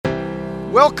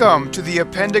Welcome to the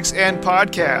Appendix N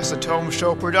podcast, a Tome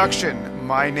Show production.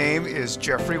 My name is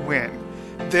Jeffrey Wynn.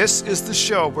 This is the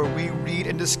show where we read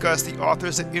and discuss the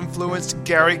authors that influenced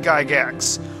Gary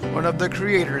Gygax, one of the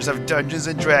creators of Dungeons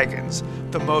 & Dragons,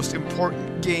 the most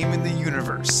important game in the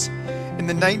universe. In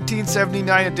the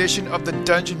 1979 edition of the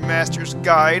Dungeon Master's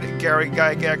Guide, Gary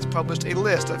Gygax published a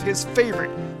list of his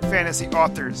favorite fantasy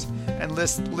authors, and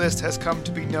this list has come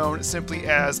to be known simply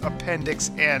as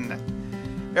Appendix N.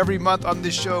 Every month on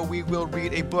this show, we will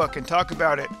read a book and talk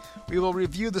about it. We will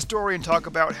review the story and talk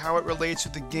about how it relates to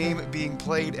the game being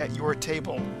played at your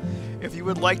table. If you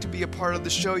would like to be a part of the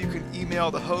show, you can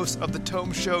email the host of The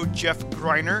Tome Show, Jeff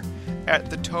Greiner, at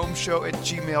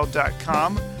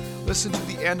thetomeshow@gmail.com. Listen to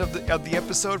the end of the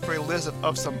episode for a list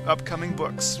of some upcoming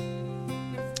books.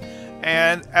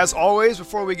 And as always,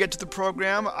 before we get to the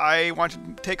program, I want to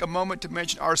take a moment to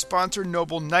mention our sponsor,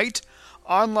 Noble Knight,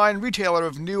 online retailer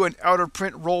of new and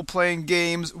out-of-print role-playing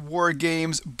games, war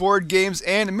games, board games,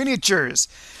 and miniatures.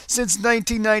 Since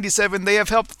 1997, they have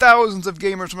helped thousands of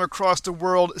gamers from across the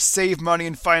world save money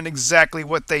and find exactly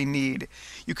what they need.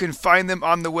 You can find them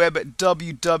on the web at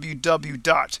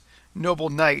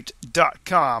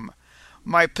www.nobleknight.com.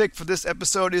 My pick for this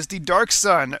episode is the Dark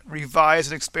Sun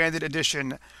Revised and Expanded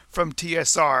Edition from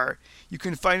TSR. You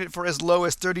can find it for as low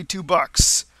as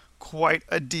 $32. Quite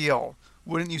a deal.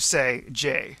 Wouldn't you say,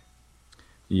 Jay?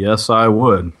 Yes, I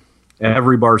would.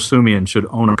 Every Barsoomian should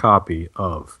own a copy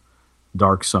of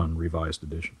Dark Sun Revised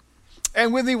Edition.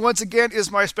 And with me once again is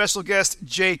my special guest,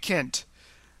 Jay Kint.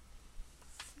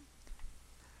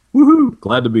 Woohoo!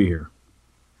 Glad to be here.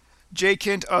 Jay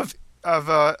Kint of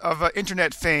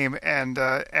internet fame and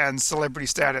celebrity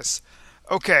status.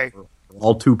 Okay.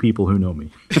 All two people who know me.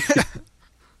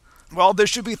 Well, there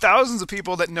should be thousands of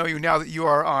people that know you now that you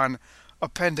are on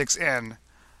Appendix N.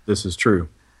 This is true.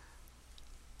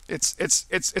 It's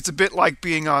a bit like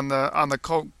being on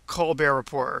the Colbert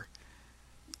Report.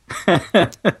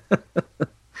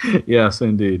 Yes,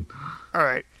 indeed. All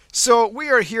right. So we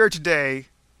are here today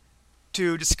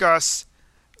to discuss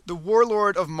The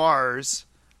Warlord of Mars,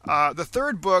 the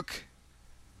third book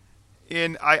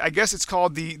in I guess it's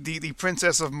called the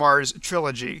Princess of Mars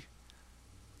trilogy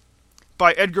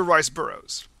by Edgar Rice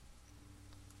Burroughs.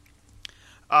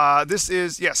 This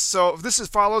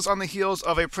follows on the heels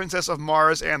of A Princess of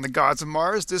Mars and the Gods of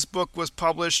Mars. This book was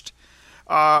published,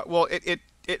 it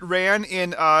ran in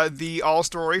the All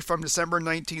Story from December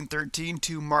 1913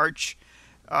 to March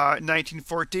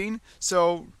 1914.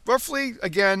 So roughly,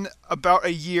 again, about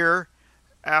a year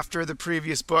after the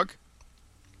previous book.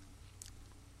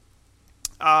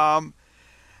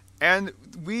 And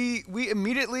we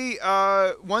immediately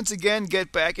once again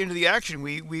get back into the action.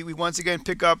 We once again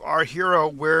pick up our hero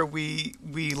where we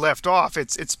left off.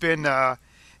 It's been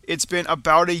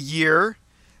about a year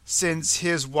since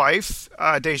his wife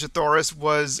Dejah Thoris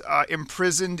was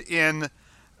imprisoned in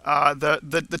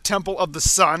the Temple of the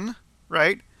Sun,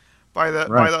 right? By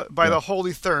the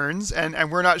Holy Therns,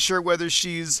 and we're not sure whether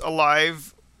she's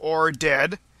alive or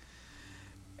dead.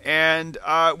 And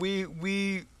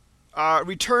we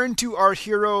return to our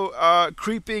hero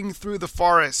creeping through the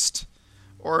forest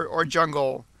or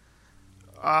jungle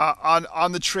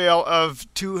on the trail of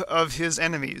two of his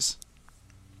enemies.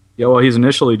 Yeah, well, he's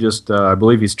initially just, I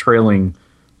believe he's trailing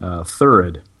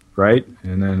Thurid, right?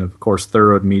 And then, of course,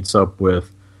 Thurid meets up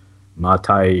with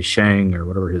Matai Shang, or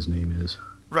whatever his name is.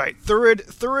 Right. Thurid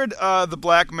the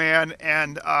black man,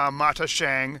 and Mata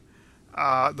Shang,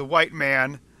 the white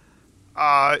man,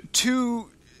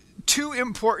 two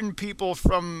important people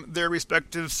from their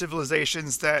respective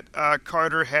civilizations that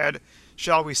Carter had,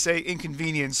 shall we say,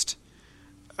 inconvenienced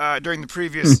during the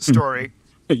previous story.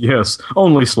 Yes,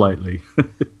 only slightly.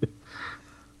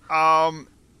 And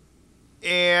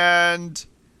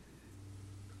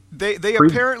they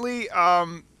apparently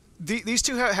these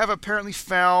two have apparently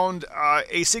found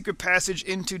a secret passage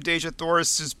into Dejah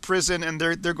Thoris's prison, and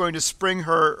they're going to spring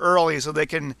her early so they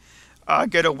can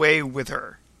get away with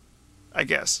her, I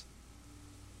guess.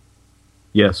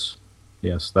 Yes,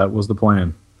 that was the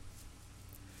plan.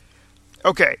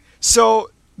 Okay,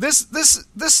 so this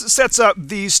sets up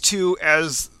these two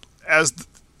as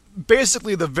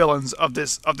basically the villains of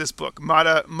this book,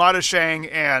 Mata Shang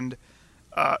and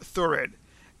Thurid,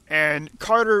 and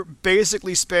Carter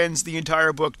basically spends the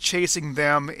entire book chasing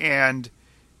them and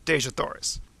Dejah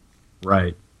Thoris.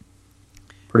 Right.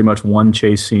 Pretty much one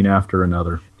chase scene after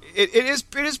another. It is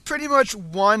pretty much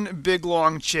one big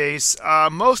long chase.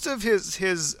 Most of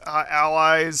his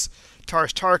allies,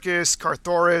 Tartarchus,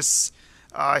 Carthoris,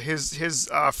 his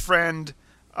friend,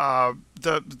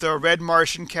 the Red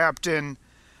Martian captain,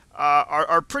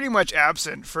 are pretty much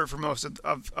absent for most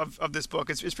of this book.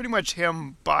 It's pretty much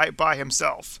him by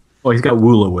himself. Well, he's got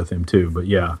Woola with him too, but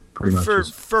yeah, pretty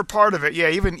much. For part of it, yeah.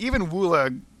 Even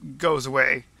Woola goes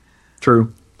away.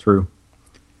 True.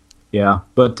 Yeah,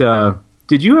 but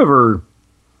did you ever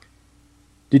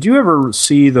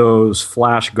see those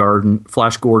Flash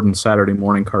Gordon Saturday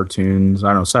morning cartoons? I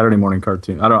don't know, Saturday morning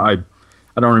cartoon. I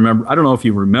don't remember. I don't know if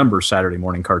you remember Saturday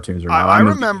morning cartoons or not. I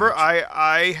remember.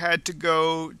 I had to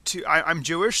go to. I'm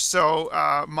Jewish, so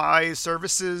my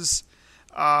services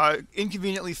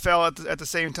inconveniently fell at the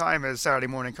same time as Saturday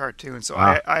morning cartoons. So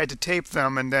I had to tape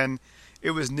them, and then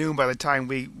it was noon by the time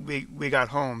we got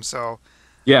home. So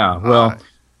yeah, well,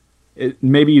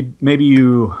 maybe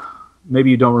you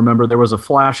don't remember. There was a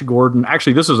Flash Gordon.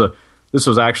 Actually, this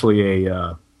was actually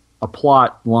a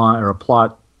plot line or a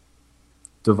plot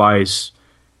device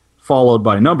followed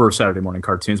by a number of Saturday morning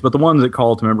cartoons. But the ones that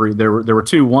call to memory, there were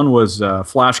two. One was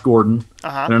Flash Gordon,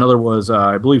 and another was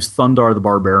I believe Thundar the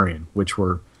Barbarian, which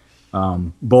were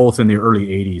both in the early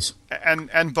 '80s.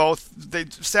 And both they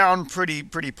sound pretty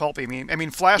pulpy. I mean,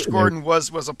 Flash Gordon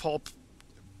was a pulp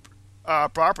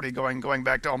property going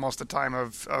back to almost the time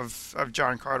of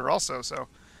John Carter also. So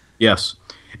yes,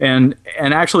 and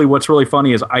actually, what's really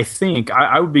funny is I think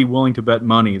I would be willing to bet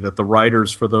money that the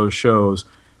writers for those shows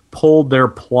pulled their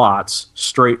plots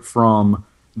straight from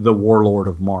the Warlord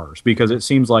of Mars, because it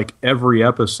seems like every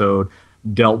episode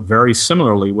dealt very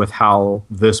similarly with how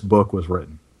this book was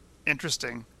written.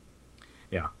 Interesting.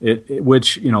 Yeah,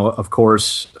 which, of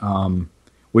course,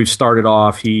 we've started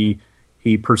off. He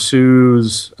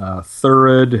pursues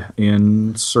Thurid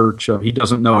in search of. He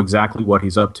doesn't know exactly what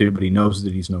he's up to, but he knows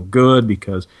that he's no good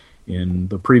because in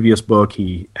the previous book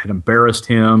he had embarrassed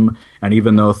him. And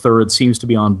even though Thurid seems to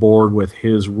be on board with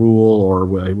his rule or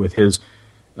with his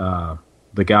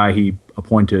the guy he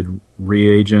appointed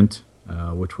reagent,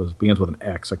 which begins with an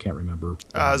X. I can't remember.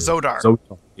 Zodar.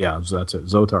 Yeah, that's it.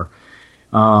 Zotar.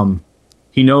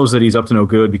 He knows that he's up to no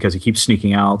good because he keeps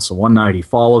sneaking out. So one night he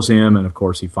follows him, and of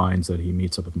course he finds that he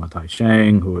meets up with Matai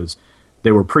Shang,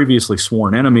 they were previously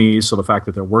sworn enemies. So the fact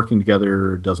that they're working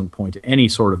together doesn't point to any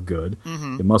sort of good.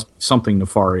 Mm-hmm. It must be something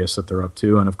nefarious that they're up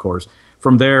to. And of course,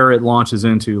 from there it launches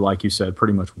into, like you said,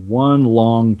 pretty much one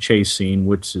long chase scene,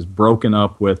 which is broken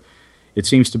up with. It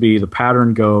seems to be the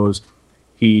pattern goes,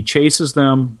 he chases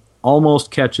them, almost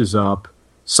catches up.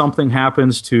 Something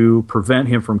happens to prevent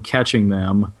him from catching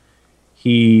them.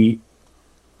 He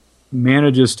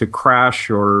manages to crash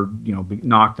or be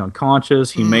knocked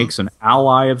unconscious. He makes an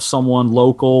ally of someone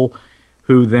local,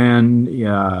 who then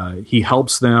he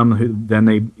helps them. Who then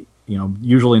they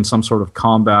usually in some sort of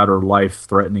combat or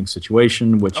life-threatening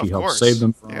situation, which he helps save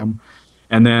them from. Yep.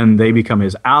 And then they become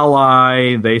his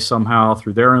ally. They somehow,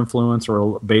 through their influence,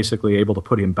 are basically able to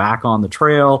put him back on the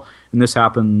trail. And this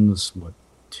happens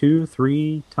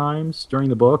 2-3 times during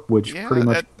the book, which pretty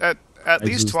much at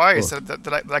least twice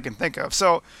that I can think of.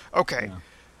 So okay,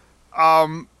 yeah.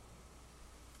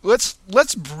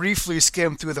 Let's briefly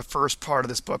skim through the first part of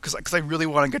this book because I really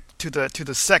want to get to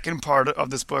the second part of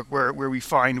this book where we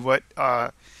find what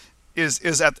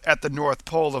is at the North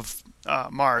Pole of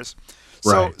Mars.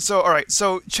 So all right.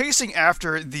 So chasing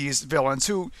after these villains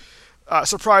who,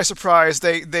 surprise, surprise,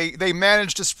 they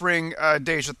managed to spring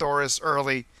Dejah Thoris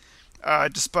early.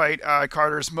 Despite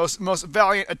Carter's most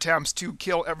valiant attempts to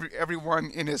kill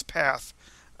everyone in his path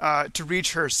to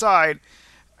reach her side,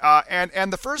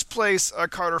 and the first place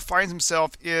Carter finds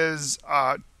himself is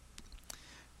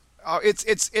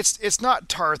it's not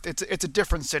Tarth, it's a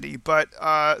different city, but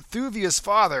Thuvia's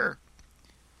father,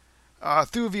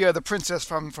 Thuvia, the princess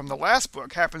from the last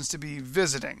book, happens to be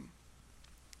visiting.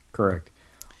 Correct.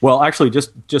 Well, actually,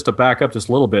 just to back up just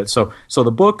a little bit, so the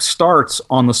book starts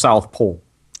on the South Pole.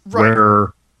 Right.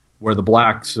 Where the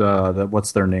blacks,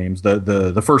 what's their names?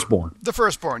 The firstborn. The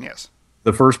firstborn, yes.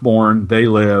 The firstborn, they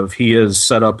live. He has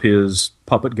set up his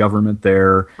puppet government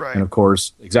there. Right. And of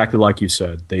course, exactly like you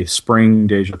said, they spring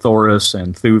Dejah Thoris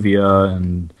and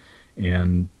Thuvia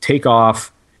and take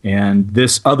off. And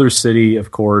this other city,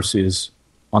 of course, is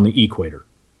on the equator.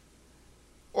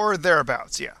 Or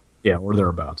thereabouts, yeah. Yeah, or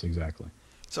thereabouts, exactly.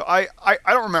 So I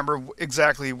don't remember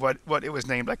exactly what it was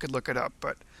named. I could look it up,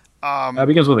 but... it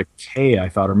begins with a K, I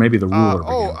thought, or maybe the ruler.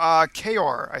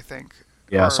 Kaor, I think.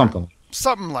 Yeah, something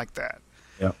like that.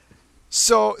 Yeah.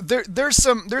 So there's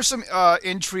some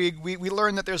intrigue. We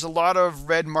learn that there's a lot of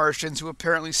red Martians who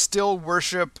apparently still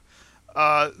worship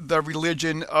the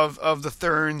religion of the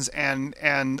Therns and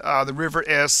the River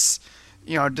Iss.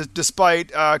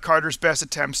 Despite Carter's best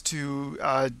attempts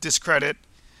to discredit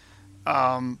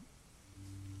them,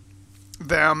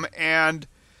 and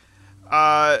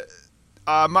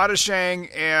Mata Shang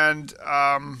and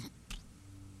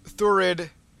Thurid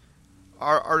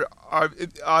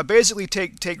are basically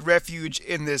take refuge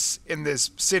in this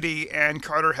city, and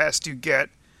Carter has to get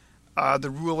the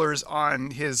rulers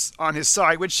on his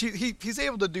side, which he's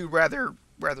able to do rather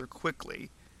quickly.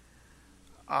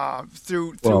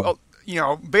 Through Well,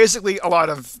 basically a lot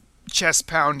of chest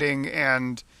pounding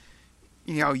and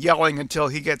yelling until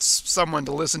he gets someone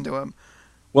to listen to him.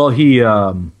 well, he,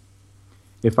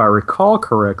 if I recall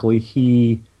correctly,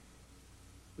 he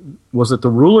was it the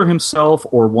ruler himself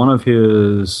or one of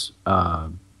his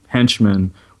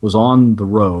henchmen was on the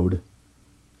road,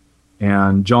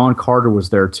 and John Carter was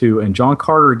there too. And John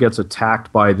Carter gets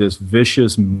attacked by this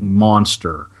vicious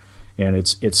monster, and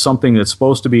it's something that's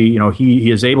supposed to be,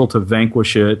 he is able to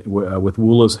vanquish it with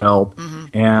Woola's help.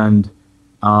 And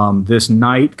this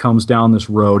knight comes down this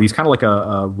road. He's kind of like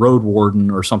a road warden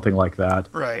or something like that.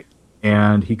 Right.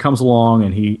 And he comes along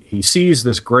and he sees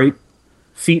this great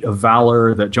feat of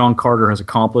valor that John Carter has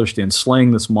accomplished in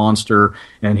slaying this monster,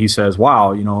 and he says,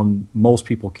 wow, most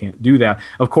people can't do that.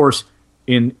 Of course,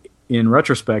 in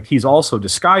retrospect, he's also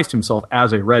disguised himself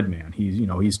as a red man.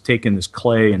 He's taken this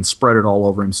clay and spread it all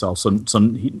over himself. So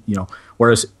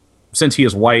whereas since he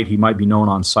is white, he might be known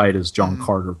on sight as John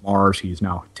Carter of Mars. He's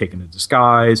now taken a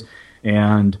disguise,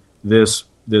 and this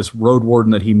road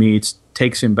warden that he meets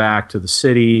takes him back to the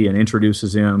city and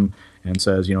introduces him and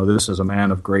says, this is a man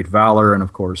of great valor. And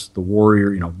of course, the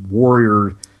warrior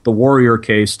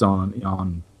caste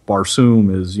on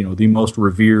Barsoom is, the most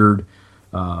revered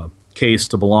case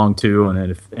to belong to.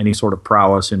 And if any sort of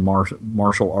prowess in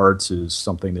martial arts is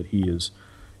something that he is,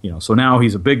 so now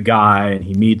he's a big guy and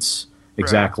he meets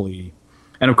exactly. Right.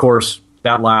 And of course,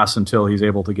 that lasts until he's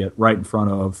able to get right in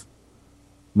front of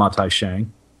Ma Tai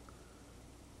Shang,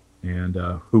 and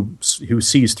who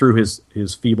sees through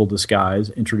his feeble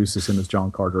disguise, introduces him as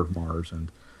John Carter of Mars,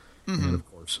 and of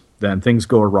course, then things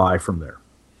go awry from there.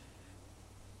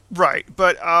 Right,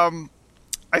 but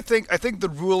I think the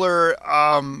ruler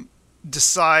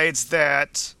decides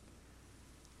that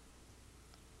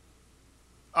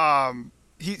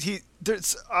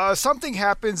there's something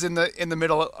happens in the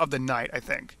middle of the night, I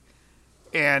think.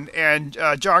 And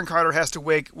John Carter has to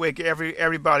wake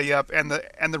everybody up, and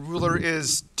the ruler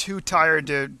is too tired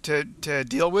to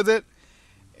deal with it,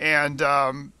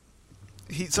 and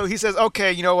he says,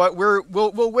 okay, you know what,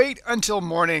 we'll wait until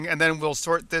morning, and then we'll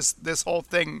sort this whole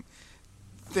thing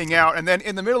out. And then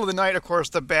in the middle of the night, of course,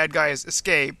 the bad guys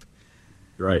escape.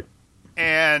 Right.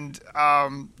 And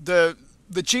the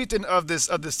chieftain of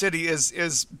the city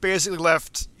is basically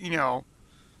left,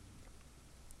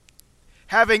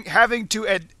 having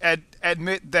to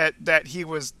admit that he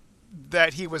was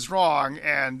wrong,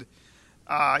 and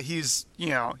he's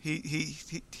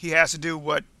he has to do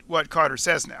what Carter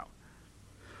says now.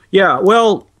 Yeah,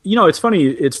 well, it's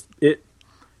funny.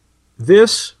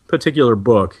 This particular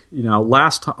book, our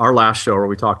last show where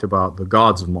we talked about the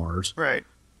gods of Mars, right?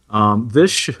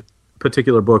 This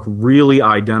particular book really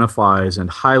identifies and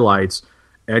highlights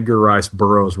Edgar Rice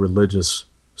Burroughs' religious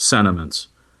sentiments.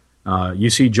 You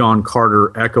see John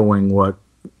Carter echoing what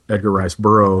Edgar Rice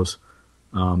Burroughs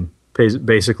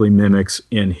basically mimics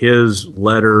in his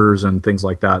letters and things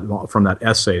like that from that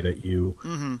essay that you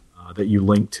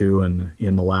linked to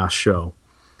in the last show.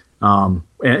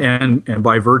 And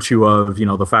by virtue of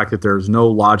the fact that there's no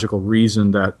logical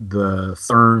reason that the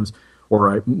Therns,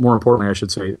 or more importantly, I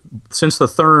should say, since the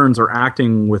Therns are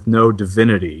acting with no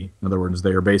divinity, in other words,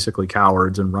 they are basically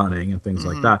cowards and running and things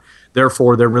like that,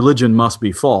 therefore their religion must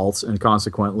be false, and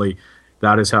consequently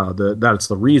that's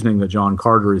the reasoning that John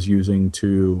Carter is using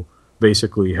to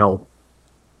basically help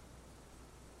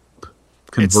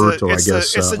convert,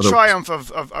 it's a triumph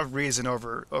of reason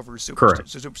over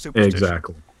superstition.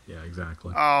 Exactly. Yeah,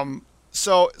 exactly.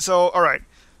 So all right.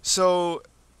 So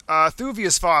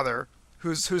Thuvia's father,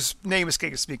 whose name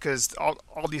escapes me because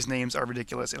all these names are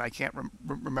ridiculous and I can't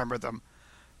remember them.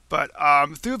 But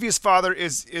Thuvia's father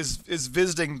is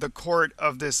visiting the court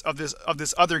of this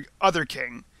other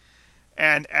king,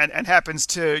 and happens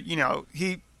to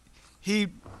he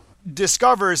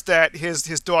discovers that his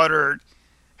daughter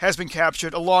has been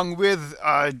captured along with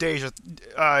Dejah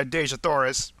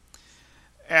Thoris,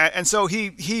 and so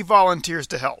he volunteers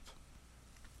to help.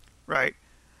 Right.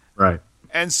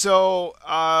 And so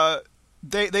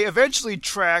they eventually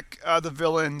track the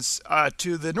villains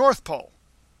to the North Pole.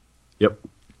 Yep.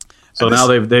 So now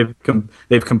they've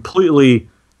completely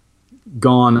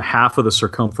gone half of the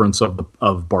circumference of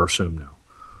Barsoom now.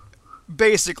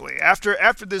 Basically, after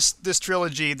this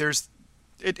trilogy,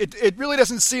 it really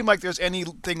doesn't seem like there's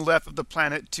anything left of the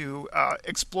planet to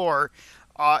explore,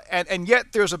 and yet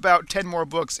there's about 10 more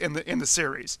books in the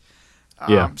series.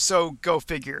 Yeah. So go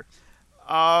figure.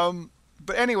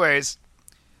 But anyways,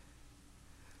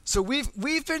 so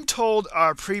we've been told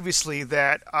previously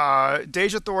that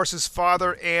Dejah Thoris's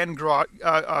father and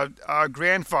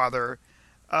grandfather,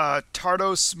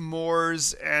 Tardos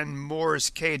Mors and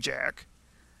Mors Kajak,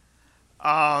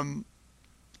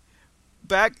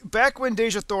 back when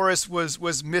Dejah Thoris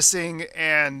was missing,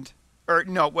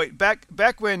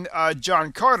 back when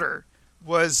John Carter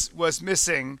was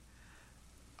missing.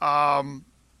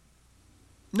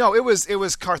 No, it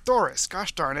was Carthoris.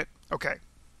 Gosh darn it. Okay.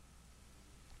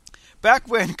 Back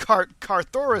when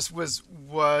Carthoris was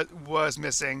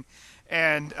missing,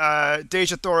 and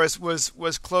Dejah Thoris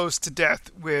was close to death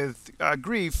with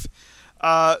grief,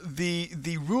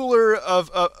 the ruler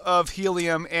of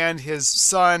Helium and his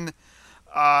son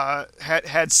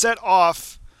had set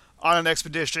off on an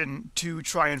expedition to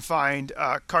try and find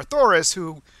Carthoris,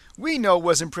 who we know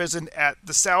was imprisoned at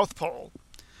the South Pole.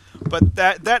 But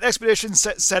that expedition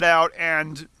set out,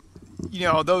 and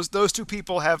those two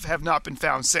people have not been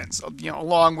found since.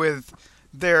 Along with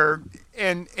their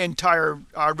entire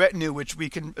retinue, which we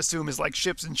can assume is like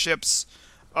ships and ships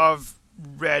of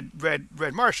red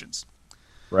Martians.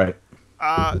 Right.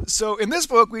 So in this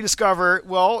book, we discover,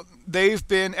 well, they've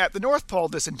been at the North Pole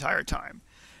this entire time.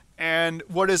 And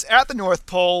what is at the North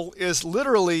Pole is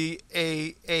literally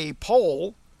a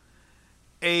pole.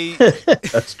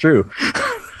 That's true.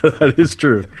 That is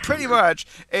true. Pretty much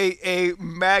a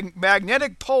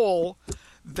magnetic pole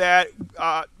that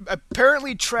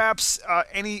apparently traps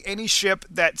any ship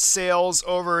that sails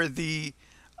over the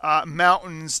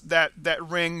mountains that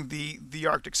ring the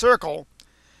Arctic Circle.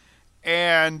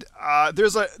 And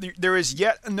there is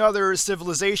yet another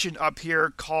civilization up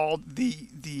here called the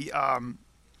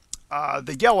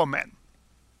Yellow Men.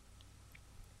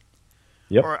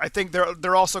 Yep. Or I think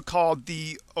they're also called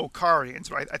the Okarians,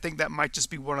 right? I think that might just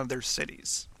be one of their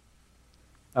cities.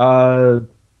 Okar.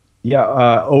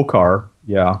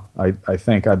 Yeah, I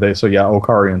think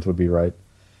Okarians would be right.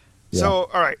 Yeah. So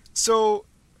all right. So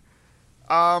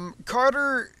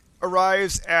Carter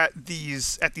arrives at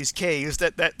these caves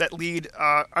that lead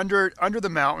under the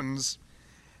mountains,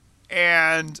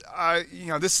 and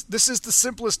this is the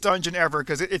simplest dungeon ever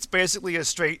because it's basically a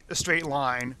straight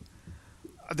line.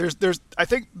 I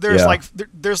think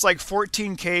there's like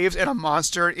 14 caves and a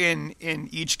monster in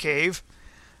each cave.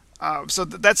 So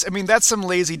that's some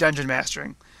lazy dungeon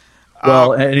mastering.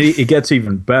 Well, and it gets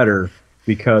even better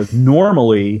because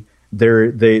normally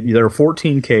there are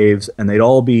 14 caves and they'd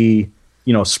all be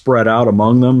spread out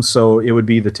among them. So it would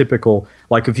be the typical,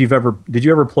 like did you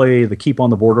ever play the Keep on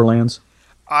the Borderlands?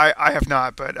 I have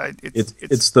not, but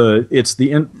that's the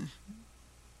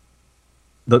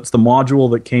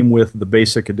module that came with the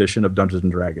basic edition of Dungeons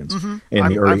and Dragons in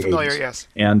the early 80s. I'm familiar, 80s. Yes.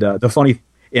 And of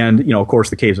course,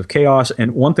 the Caves of Chaos.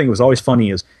 And one thing that was always funny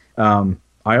is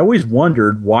I always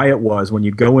wondered why it was when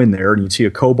you'd go in there and you'd see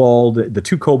the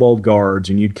two kobold guards,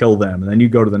 and you'd kill them, and then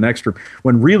you'd go to the next room.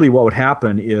 When really what would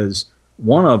happen is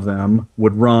one of them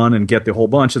would run and get the whole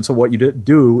bunch. And so what you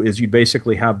do is you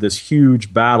basically have this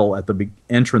huge battle at the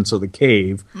entrance of the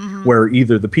cave where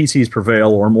either the PCs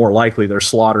prevail or more likely they're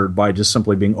slaughtered by just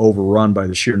simply being overrun by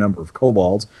the sheer number of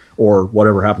kobolds or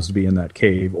whatever happens to be in that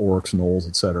cave, orcs, gnolls,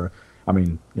 etc. I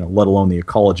mean, let alone the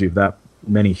ecology of that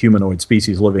many humanoid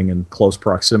species living in close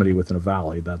proximity within a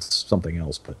valley. That's something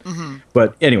else.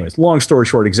 But anyways, long story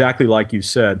short, exactly like you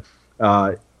said,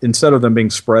 instead of them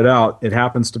being spread out, it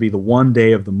happens to be the one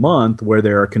day of the month where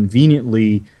they're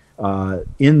conveniently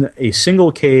in a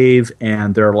single cave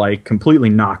and they're like completely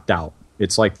knocked out.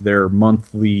 It's like their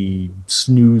monthly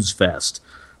snooze fest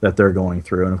that they're going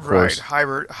through. And of course,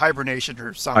 hibernation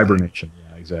or something. Hibernation,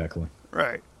 yeah, exactly.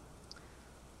 Right.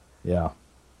 Yeah.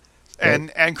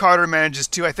 And Carter manages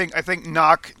to I think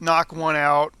knock one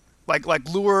out, like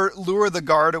lure the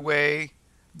guard away,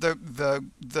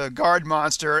 the guard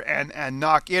monster, and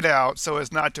knock it out so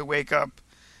as not to wake up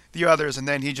the others, and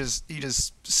then he just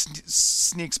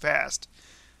sneaks past.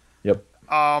 Yep.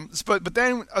 But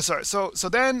then so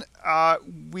then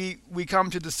we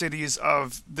come to the cities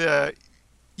of the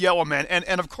Yellow Men,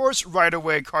 and of course right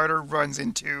away Carter runs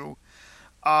into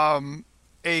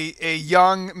a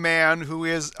young man who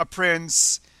is a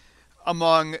prince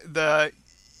among the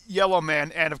Yellow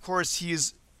Men, and of course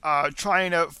he's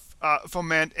trying to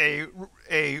foment a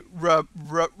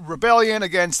rebellion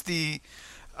against the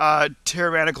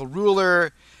tyrannical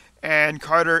ruler, and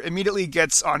Carter immediately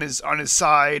gets on his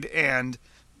side, and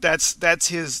that's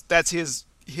his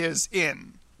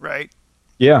in, right?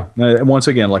 Yeah. Once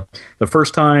again, like the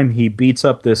first time he beats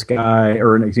up this guy,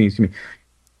 or excuse me,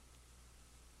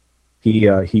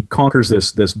 he conquers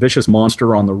this vicious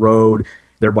monster on the road,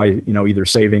 thereby either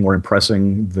saving or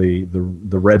impressing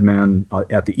the red men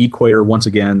at the equator. Once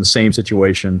again, the same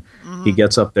situation. Mm-hmm. He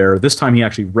gets up there. This time he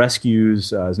actually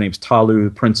rescues. His name's Talu,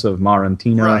 Prince of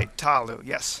Marantina. Right, Talu.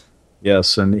 Yes.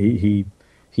 Yes, and he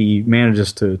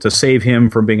manages to save him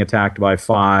from being attacked by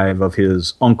 5 of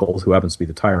his uncles, who happens to be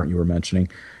the tyrant you were mentioning.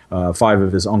 5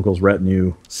 of his uncle's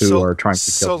retinue who are trying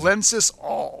to kill him. Solensis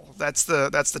All. That's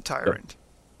the tyrant.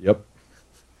 Yep.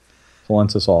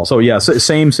 Solensis All. So yeah,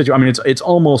 same situation. I mean, it's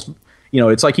almost,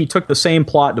 it's like he took the same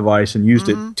plot device and used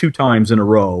it 2 times in a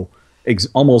row,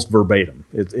 almost verbatim.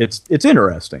 It's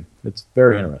interesting. It's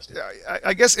very interesting.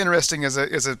 I guess interesting is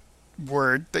a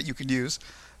word that you could use.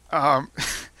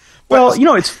 Well,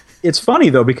 it's funny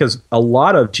though, because a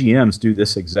lot of GMs do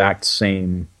this exact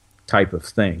same type of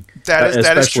thing.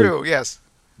 That is true. Yes.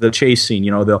 The chase scene,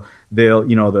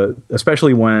 they'll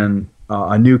especially when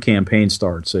a new campaign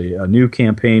starts. A new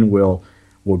campaign will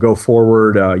go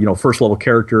forward. First level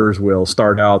characters will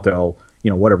start out. They'll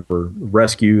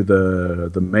rescue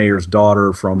the mayor's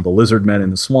daughter from the lizard men in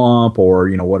the swamp, or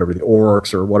whatever, the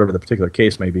orcs, or whatever the particular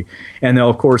case may be. And they'll,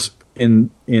 of course,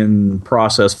 in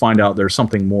process, find out there's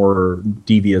something more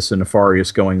devious and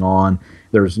nefarious going on.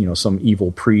 There's some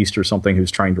evil priest or something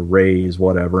who's trying to raise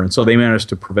whatever, and so they manage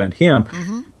to prevent him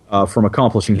from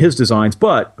accomplishing his designs.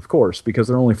 But of course, because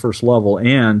they're only first level,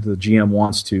 and the GM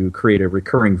wants to create a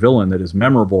recurring villain that is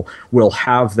memorable, will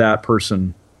have that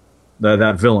person,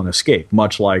 that villain, escape,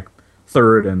 much like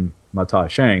Third and Ma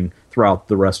Tai-Sheng throughout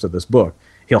the rest of this book.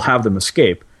 He'll have them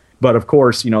escape. But of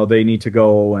course, they need to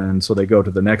go, and so they go to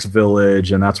the next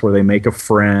village, and that's where they make a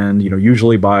friend,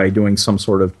 usually by doing some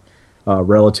sort of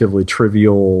relatively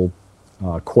trivial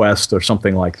quest or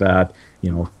something like that.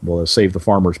 Will save the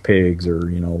farmer's pigs, or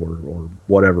or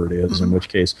whatever it is. In which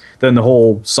case, then the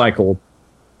whole cycle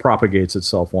propagates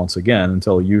itself once again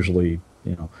until usually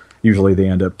they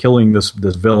end up killing this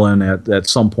villain at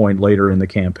some point later in the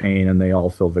campaign, and they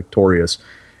all feel victorious.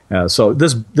 So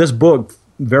this book,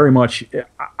 very much,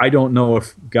 I don't know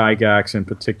if Gygax in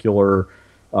particular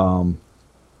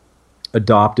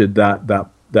adopted that,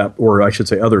 or I should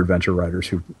say other adventure writers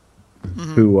who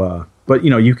but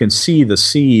you can see the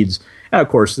seeds. And of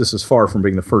course, this is far from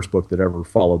being the first book that ever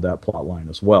followed that plot line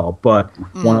as well. But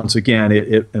once again,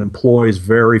 it employs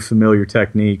very familiar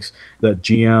techniques that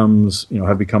GMs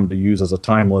have become to use as a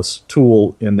timeless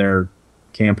tool in their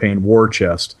campaign war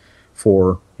chest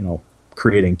for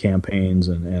creating campaigns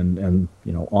and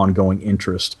ongoing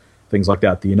interest, things like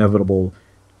that. The inevitable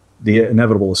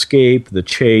escape, the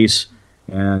chase,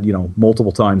 and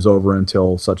multiple times over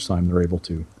until such time they're able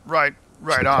to. Right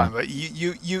on. But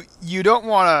you don't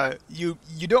want to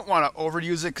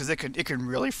overuse it, because it can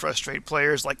really frustrate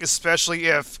players, like especially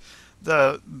if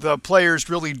the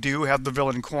players really do have the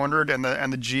villain cornered, and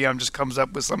the GM just comes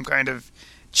up with some kind of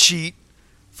cheat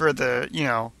for the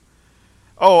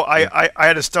I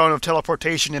had a stone of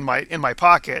teleportation in my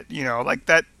pocket, like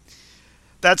that.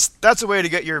 That's a way to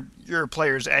get your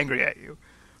players angry at you.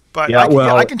 But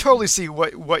I can totally see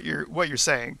what you're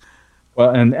saying.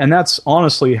 Well, and that's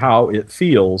honestly how it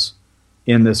feels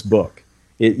in this book.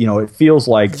 It feels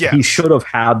like he should have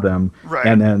had them, right.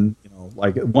 And then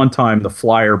like one time the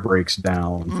flyer breaks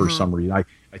down for some reason. I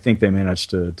think they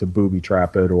managed to booby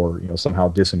trap it, or somehow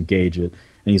disengage it,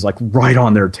 and he's like right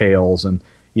on their tails. And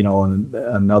and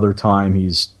another time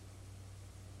he's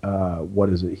what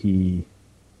is it? He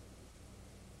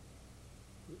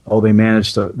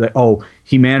manages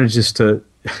to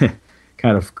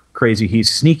kind of crazy. He's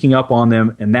sneaking up on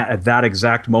them, and at that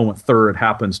exact moment, Third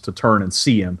happens to turn and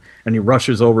see him, and he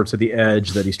rushes over to the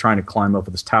edge that he's trying to climb up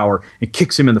with his tower and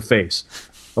kicks him in the face.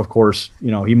 Of course,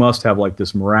 he must have like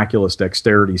this miraculous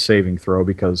dexterity saving throw,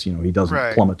 because he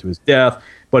doesn't plummet to his death,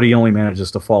 but he only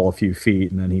manages to fall a few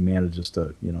feet, and then he manages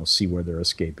to see where they're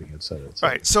escaping, etc.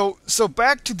 Right. So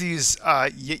back to these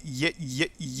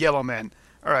yellow men.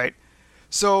 All right.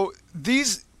 So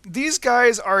these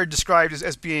guys are described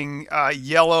as being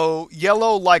yellow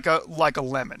like a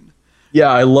lemon. Yeah,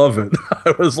 I love it.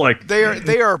 I was like,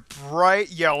 they are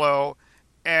bright yellow,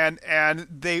 and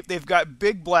they've got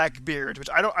big black beards, which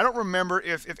I don't remember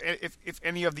if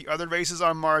any of the other races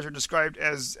on Mars are described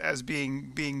as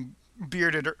being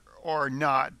bearded or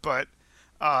not. But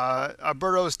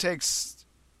Burroughs takes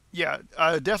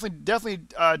definitely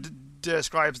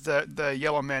describes the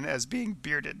yellow men as being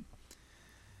bearded.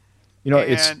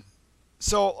 It's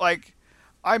so like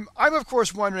I'm of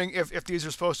course wondering if these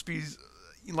are supposed to be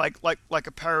like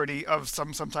a parody of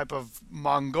some type of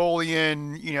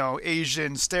Mongolian,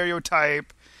 Asian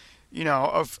stereotype,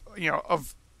 of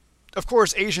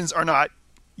course Asians are not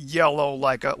yellow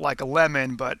like a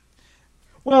lemon, but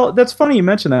Well, that's funny you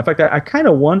mentioned that. In fact, I kind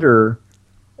of wonder.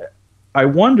 I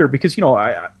wonder because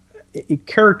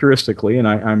characteristically, and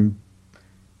I'm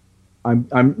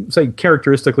saying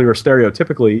characteristically or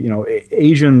stereotypically,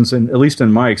 Asians, and at least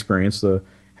in my experience,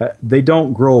 they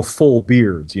don't grow full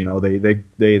beards.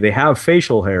 They have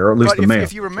facial hair, or at least but the male.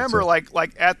 If you remember, like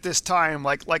at this time,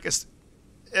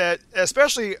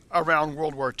 especially around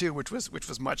World War II, which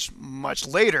was much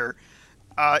later,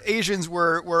 Asians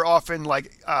were often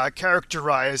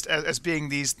characterized as being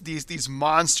these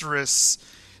monstrous,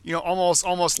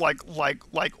 almost like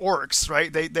orcs,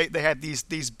 right? They had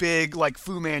these big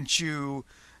Fu Manchu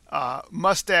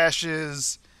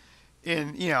mustaches,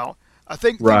 I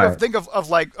think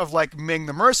of Ming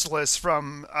the Merciless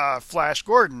from Flash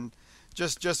Gordon.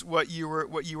 Just what you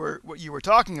were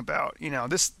talking about.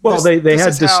 They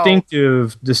had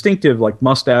distinctive like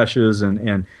mustaches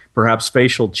and perhaps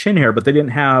facial chin hair, but they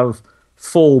didn't have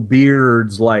full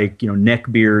beards like neck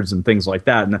beards and things like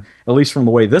that. And at least from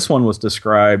the way this one was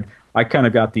described, I kind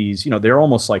of got these. They're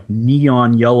almost like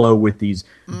neon yellow with these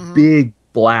big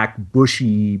black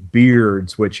bushy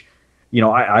beards, which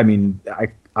I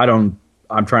don't.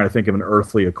 I'm trying to think of an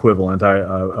earthly equivalent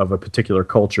of a particular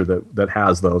culture that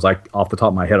has those. Off the top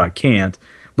of my head, I can't.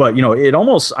 But it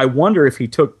almost. I wonder if he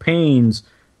took pains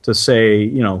to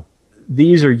say,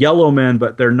 these are yellow men,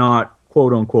 but they're not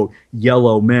quote unquote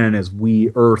yellow men as we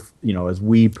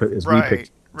we pick.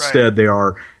 Instead, they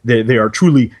are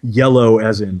truly yellow,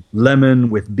 as in lemon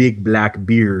with big black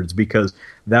beards, because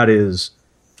that is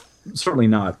certainly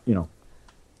not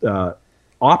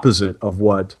opposite of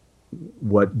what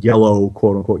yellow,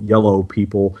 quote unquote, yellow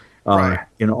people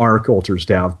in our cultures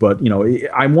have. But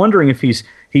I'm wondering if he's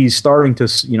starting to,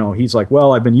 he's like,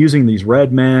 well, I've been using these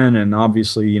red men, and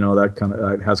obviously, that kind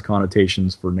of has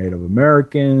connotations for Native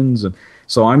Americans, and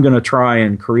so I'm going to try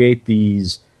and create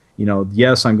these.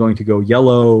 Yes, I'm going to go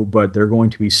yellow, but they're going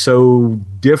to be so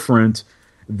different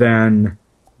than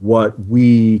what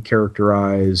we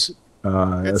characterize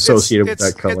associated with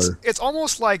that color. It's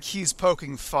almost like he's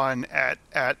poking fun at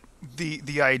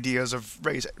the ideas of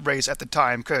race at the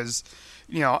time, because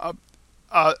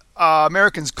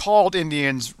Americans called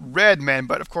Indians red men,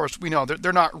 but of course we know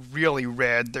they're not really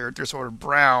red. They're sort of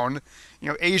brown.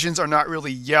 Asians are not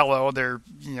really yellow. They're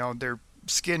their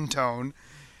skin tone.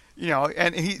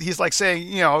 And he's like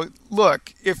saying,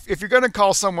 look, if you're going to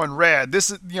call someone red,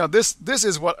 this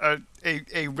is what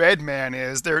a red man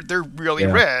is. They're really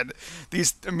red.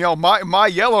 These, my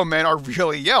yellow men are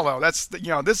really yellow. That's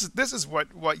this is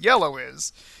what yellow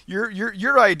is.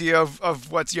 Your idea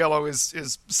of what's yellow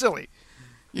is silly.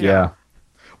 Yeah.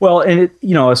 Well, and it,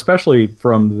 especially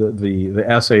from the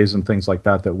essays and things like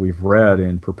that we've read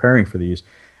in preparing for these,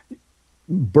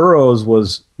 Burroughs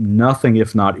was nothing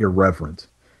if not irreverent.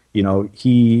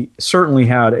 He certainly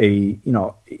had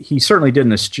he certainly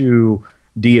didn't eschew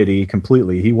deity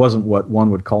completely. He wasn't what one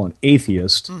would call an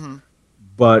atheist,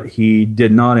 but he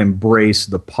did not embrace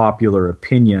the popular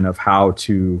opinion of how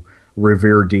to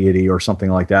revere deity or something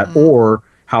like that, or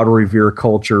how to revere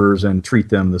cultures and treat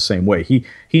them the same way.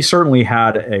 He certainly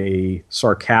had a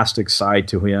sarcastic side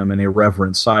to him, an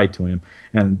irreverent side to him,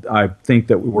 and I think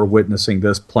that we're witnessing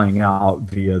this playing out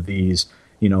via these,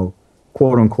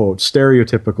 quote-unquote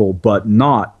stereotypical but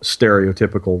not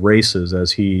stereotypical races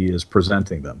as he is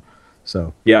presenting them.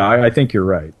 So, yeah, I think you're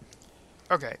right.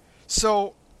 Okay.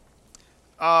 So,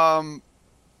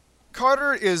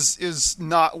 Carter is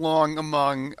not long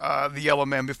among the Yellow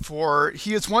Men before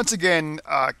he is once again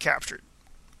captured.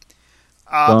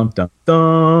 Dun, dun,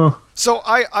 dun. So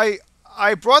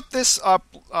I brought this up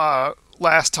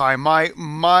last time.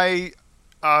 My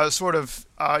sort of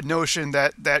notion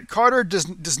that Carter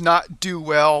does not do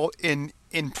well in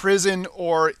prison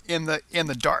or in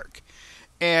the dark,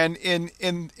 and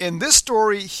in this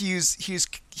story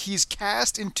he's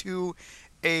cast into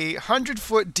a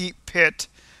 100-foot deep pit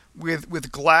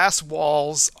with glass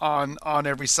walls on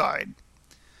every side,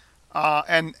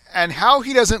 and how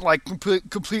he doesn't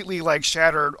completely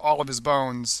shatter all of his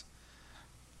bones,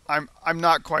 I'm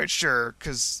not quite sure,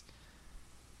 because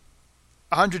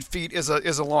 100 feet is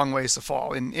a long ways to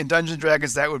fall. In Dungeons &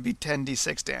 Dragons, that would be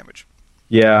 10d6 damage.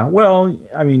 Yeah, well,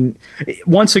 I mean,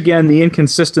 once again, the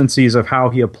inconsistencies of how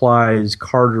he applies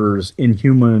Carter's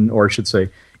inhuman, or I should say,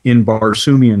 in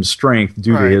Barsoomian strength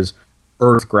due to his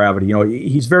earth gravity.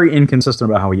 He's very inconsistent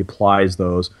about how he applies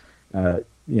those. And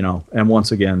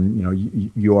once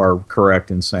again, you are correct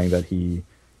in saying that he,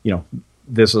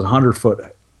 this is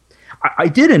 100-foot. I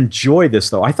did enjoy this,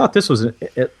 though. I thought this was,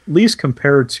 at least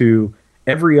compared to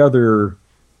every other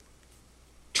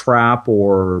trap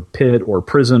or pit or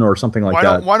prison or something like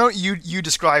that. Why don't you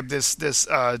describe this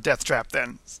death trap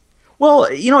then? Well,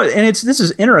 and this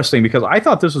is interesting because I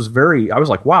thought this was I was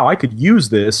like, wow, I could use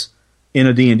this in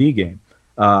a D&D game.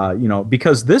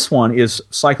 Because this one is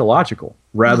psychological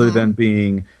rather than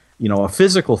being, a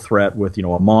physical threat with,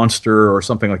 a monster or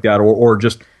something like that,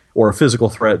 or a physical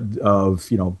threat of,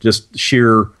 just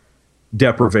sheer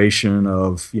deprivation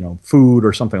of, food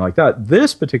or something like that.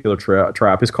 This particular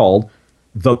trap is called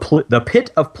the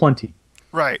Pit of Plenty.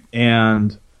 Right.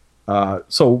 And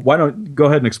so why don't go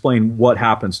ahead and explain what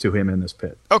happens to him in this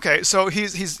pit? Okay, so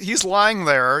he's lying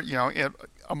there,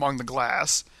 among the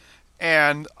glass,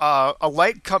 and a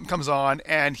light comes on,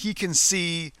 and he can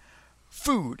see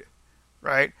food,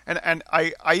 right? And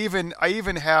I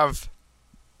even have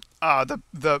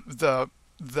the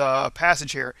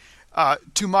passage here.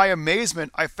 To my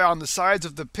amazement, I found the sides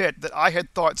of the pit that I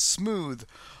had thought smooth,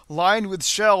 lined with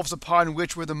shelves upon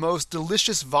which were the most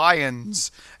delicious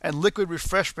viands and liquid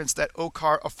refreshments that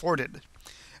Okar afforded.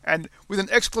 And with an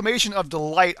exclamation of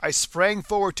delight, I sprang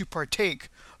forward to partake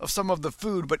of some of the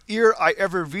food, but ere I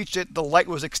ever reached it, the light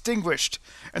was extinguished,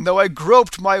 and though I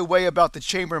groped my way about the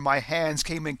chamber, my hands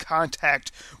came in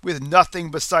contact with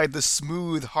nothing beside the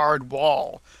smooth, hard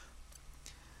wall.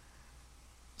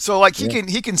 So, like, he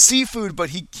can see food, but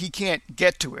he can't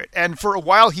get to it. And for a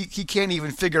while, he can't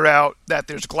even figure out that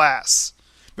there's glass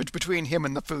between him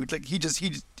and the food. Like, he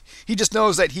just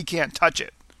knows that he can't touch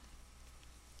it.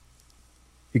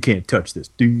 You can't touch this.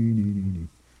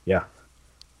 Yeah.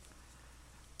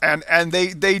 And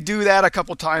they do that a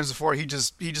couple times before he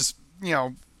just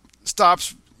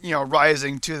stops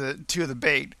rising to the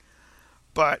bait.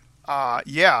 But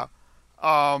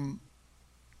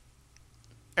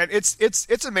and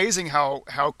it's amazing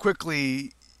how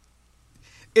quickly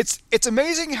it's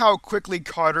amazing how quickly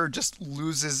Carter just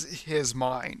loses his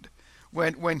mind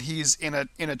when he's in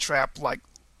a trap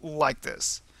like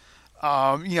this.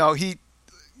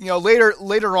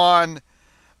 Later on,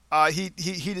 he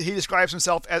describes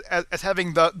himself as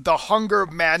having the hunger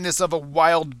madness of a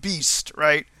wild beast,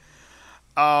 right?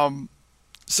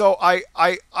 So I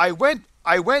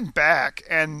went back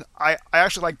and I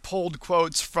actually pulled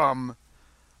quotes from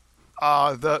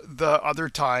the other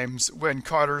times when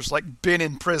Carter's been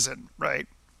in prison, right?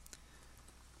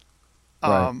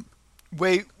 Right.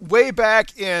 Way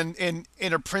back in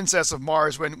A Princess of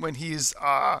Mars when he's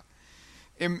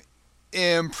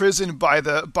imprisoned by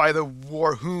the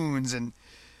Warhoons, and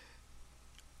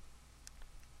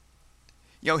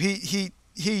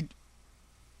he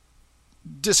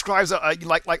describes a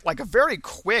very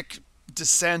quick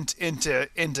descent into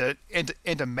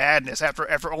madness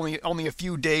after only a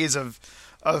few days of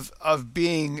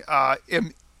being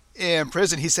in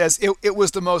prison. He says it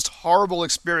was the most horrible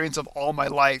experience of all my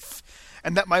life,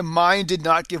 and that my mind did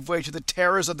not give way to the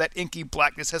terrors of that inky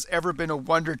blackness has ever been a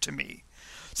wonder to me,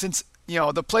 since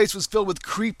the place was filled with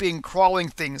creeping, crawling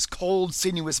things, cold,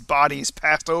 sinuous bodies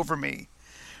passed over me,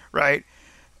 right?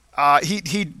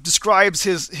 He describes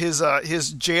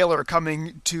his jailer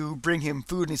coming to bring him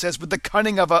food, and he says, with the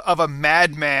cunning of a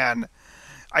madman,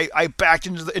 I backed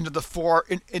into the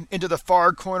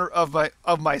far corner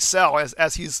of my cell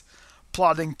as he's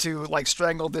plotting to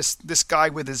strangle this guy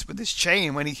with his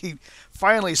chain. When he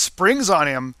finally springs on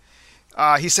him,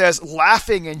 he says,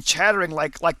 laughing and chattering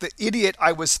like the idiot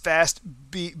I was fast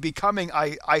becoming,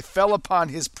 I fell upon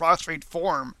his prostrate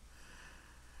form.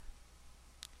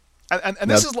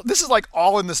 And this is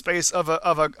all in the space of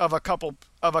a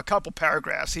couple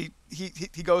paragraphs. He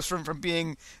goes from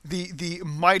being the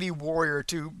mighty warrior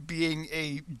to being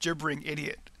a gibbering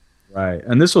idiot. Right,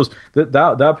 and this was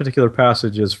that particular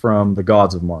passage is from The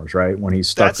Gods of Mars, right? When he's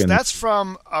stuck in. That's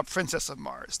from A Princess of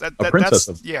Mars. Okay. That's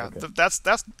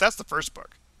the first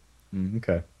book.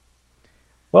 Okay.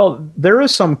 Well, there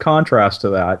is some contrast to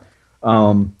that.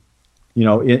 In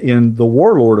The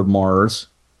Warlord of Mars,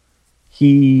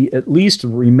 he at least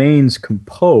remains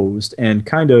composed and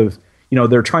kind of,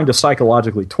 they're trying to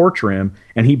psychologically torture him,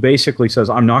 and he basically says,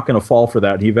 I'm not going to fall for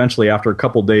that. He eventually, after a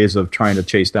couple days of trying to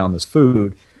chase down this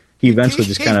food, he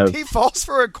falls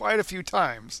for it quite a few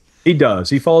times. He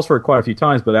does. He falls for it quite a few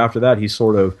times, but after that, he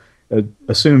sort of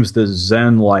assumes this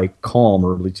Zen-like calm,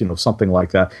 or at least, something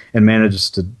like that, and manages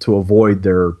to avoid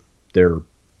their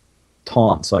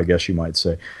taunts, I guess you might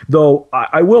say. Though,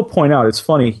 I will point out, it's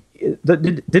funny,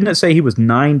 didn't it say he was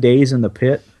 9 days in the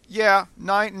pit? Yeah,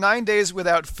 nine days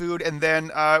without food, and then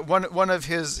one of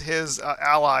his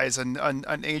allies,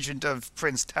 an agent of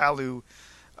Prince Talu,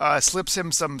 slips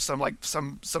him some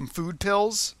food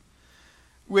pills,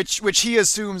 which he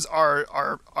assumes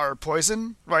are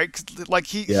poison, right?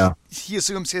 He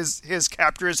assumes his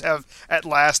captors have at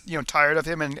last tired of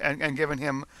him and given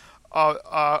him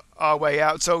way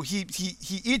out. So he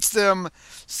eats them,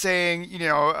 saying,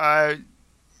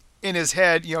 in his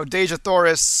head, Deja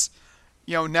Thoris,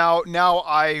 now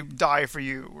I die for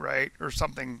you, right, or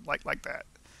something like that.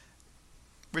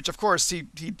 Which of course he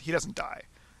doesn't die.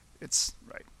 It's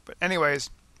right, but anyways.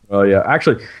 Well, yeah,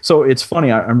 actually, so it's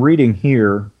funny. I'm reading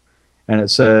here, and it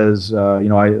says, I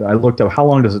looked up how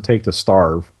long does it take to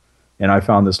starve, and I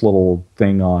found this little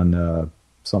thing on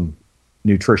some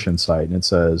nutrition site, and it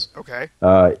says, okay,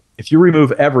 if you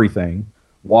remove everything,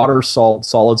 water, salt,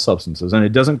 solid substances, and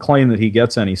it doesn't claim that he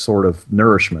gets any sort of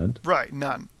nourishment. Right,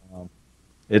 none.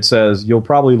 It says you'll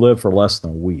probably live for less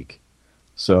than a week.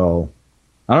 So,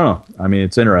 I don't know. I mean,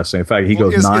 it's interesting. In fact, he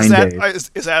goes 9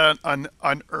 days. Is that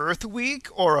an Earth week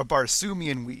or a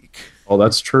Barsoomian week? Oh,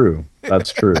 that's true.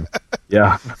 That's true.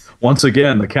 Yeah. Once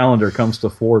again, the calendar comes to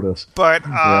thwart us. But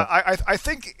I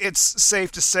think it's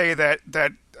safe to say that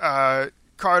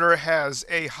Carter has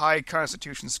a high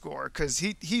Constitution score, because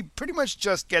he pretty much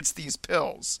just gets these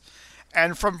pills.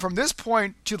 And from this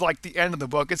point to like the end of the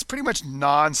book, it's pretty much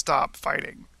non-stop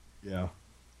fighting. Yeah.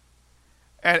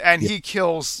 And he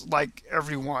kills like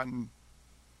everyone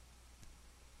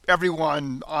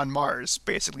on Mars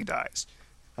basically dies.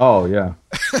 Oh yeah.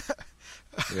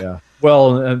 Yeah.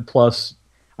 Well, and plus,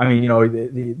 I mean,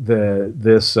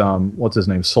 this what's his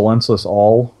name, Silencis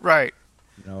All. Right.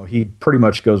 He pretty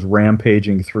much goes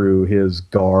rampaging through his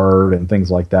guard and things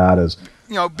like that as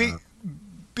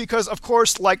because of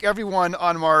course, like everyone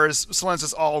on Mars,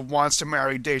 Silencis All wants to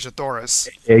marry Deja Thoris.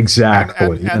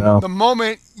 Exactly. And the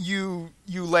moment you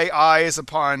lay eyes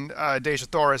upon Deja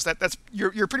Thoris, that's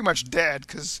you're pretty much dead,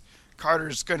 because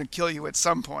Carter's going to kill you at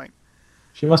some point.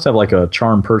 She must have like a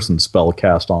charm person spell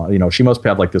cast on. She must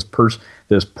have like this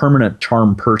permanent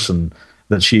charm person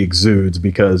that she exudes,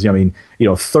 because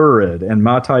Thurid and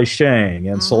Matai Shang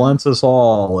and Silencis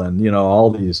All and all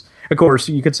these. Of course,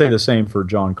 you could say the same for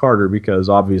John Carter, because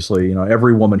obviously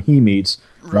every woman he meets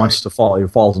wants to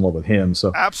falls in love with him.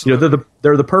 So absolutely,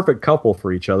 they're the perfect couple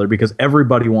for each other, because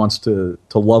everybody wants to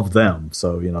love them.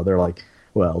 So they're like,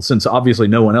 well, since obviously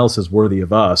no one else is worthy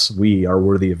of us, we are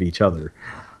worthy of each other.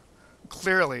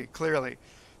 Clearly.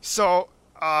 So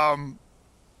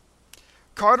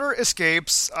Carter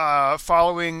escapes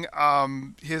following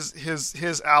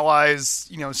his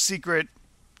allies' secret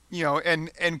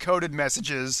and encoded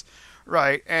messages,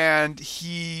 right? And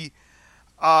he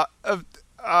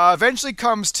eventually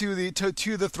comes to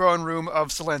the throne room of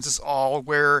Silencis All,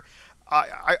 where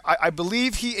I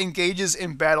believe he engages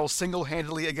in battle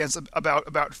single-handedly against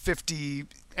about 50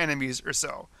 enemies or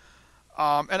so.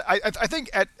 And I think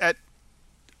at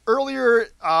earlier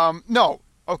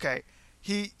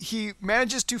he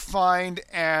manages to find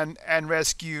and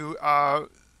rescue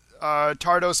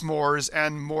Tardos Mors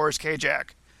and Mors Kajak,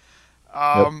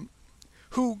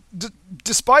 who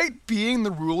despite being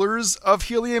the rulers of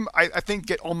Helium, I think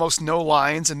get almost no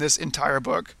lines in this entire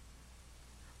book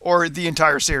or the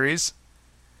entire series.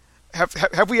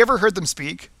 Have we ever heard them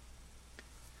speak?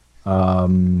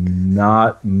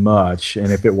 Not much,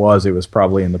 and if it was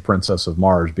probably in The Princess of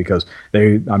Mars, because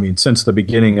since the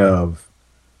beginning of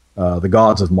the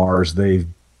Gods of Mars, they've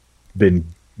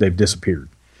disappeared.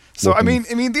 So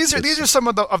these are some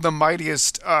of the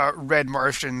mightiest red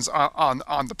Martians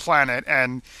on the planet,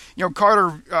 and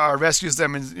Carter rescues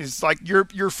them and is like,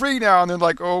 you're free now, and they're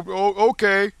like, oh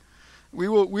okay, we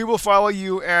will follow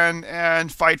you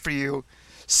and fight for you.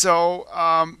 So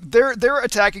they're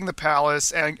attacking the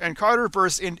palace, and Carter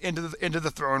bursts into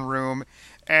the throne room,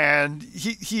 and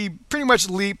he pretty much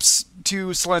leaps to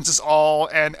Silencis All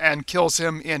and kills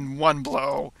him in one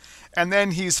blow, and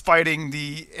then he's fighting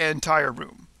the entire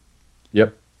room.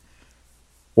 Yep.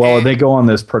 Well, they go on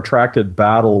this protracted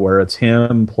battle where it's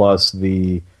him plus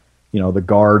the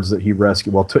guards that he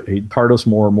rescued. Well, Tardos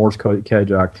Mors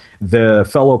Kajak, the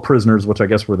fellow prisoners, which I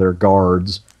guess were their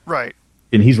guards. Right.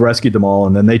 And he's rescued them all,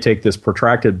 and then they take this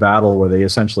protracted battle where they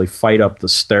essentially fight up the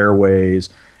stairways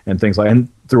and things like. And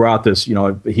throughout this,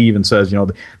 he even says,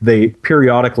 they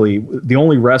periodically, the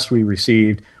only rest we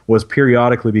received was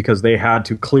periodically because they had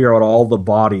to clear out all the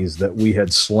bodies that we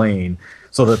had slain,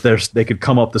 so that they could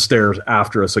come up the stairs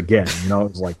after us again. It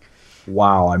was like,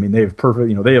 wow. I mean, they've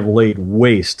they have laid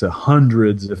waste to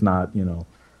hundreds, if not,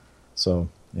 So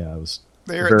yeah, it was.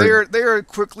 They are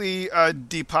quickly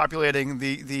depopulating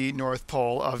the North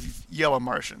Pole of yellow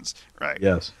Martians, right?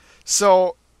 Yes.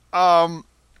 So, all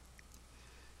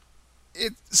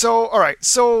right.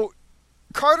 So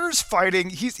Carter's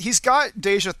fighting. He's got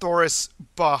Deja Thoris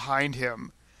behind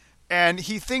him, and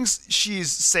he thinks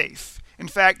she's safe. In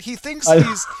fact, he thinks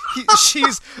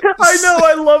she's. I know.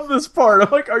 I love this part. I'm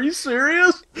like, are you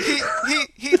serious?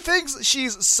 He thinks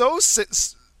she's so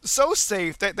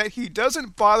safe that he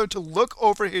doesn't bother to look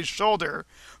over his shoulder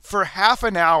for half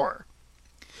an hour.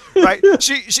 Right?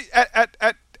 she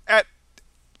at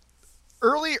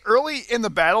early in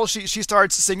the battle, she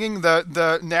starts singing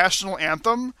the national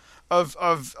anthem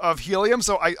of Helium.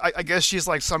 So I guess she's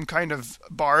like some kind of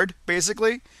bard,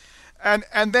 basically.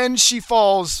 And then she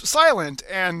falls silent,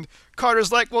 and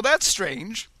Carter's like, well, that's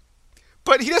strange.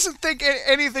 But he doesn't think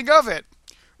anything of it,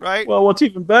 right? Well, what's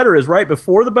even better is right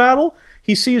before the battle,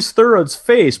 he sees Thurod's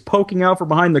face poking out from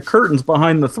behind the curtains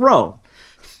behind the throne.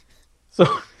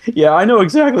 So, yeah, I know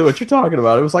exactly what you're talking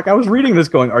about. It was like I was reading this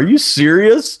going, are you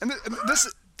serious?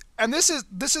 And this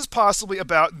is possibly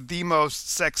about the most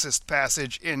sexist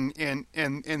passage in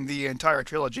the entire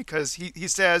trilogy, because he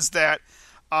says that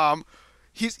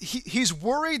he's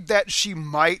worried that she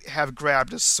might have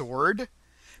grabbed a sword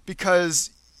because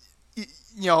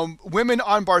women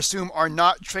on Barsoom are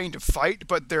not trained to fight,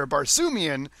 but they're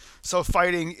Barsoomian, so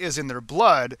fighting is in their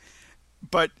blood.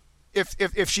 But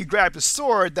if she grabbed a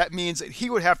sword, that means that he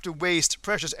would have to waste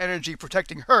precious energy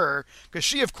protecting her, because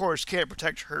she, of course, can't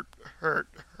protect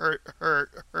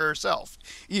herself,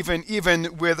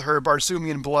 even with her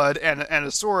Barsoomian blood and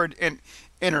a sword in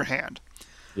her hand.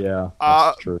 Yeah,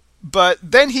 that's true. But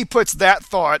then he puts that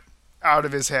thought out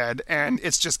of his head, and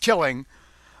it's just killing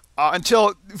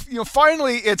until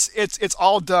finally it's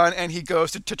all done, and he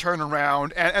goes to turn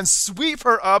around and sweep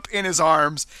her up in his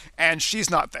arms, and she's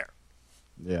not there.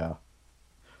 Yeah.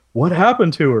 What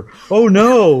happened to her? Oh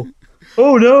no!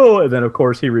 Oh no! And then of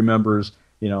course he remembers.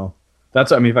 In fact,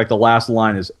 the last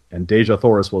line is, "And Dejah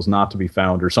Thoris was not to be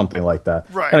found," or something like that.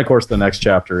 Right. And of course the next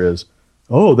chapter is,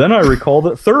 "Oh, then I recall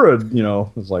that Thurod."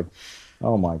 It's like,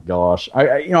 oh my gosh!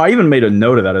 I even made a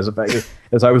note of that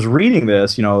as I was reading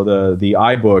this. The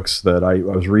iBooks that I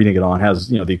was reading it on has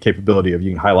the capability of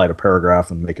you can highlight a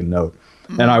paragraph and make a note.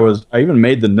 And I even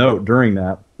made the note during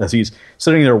that as he's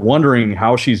sitting there wondering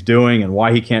how she's doing and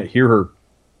why he can't hear her.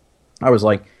 I was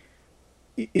like,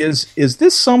 is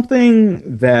this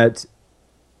something that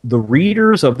the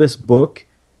readers of this book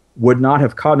would not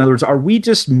have caught? In other words, are we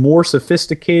just more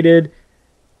sophisticated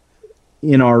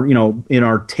in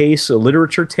our taste,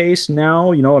 literature taste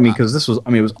now? Because this was,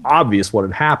 it was obvious what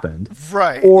had happened.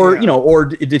 Right. Or, or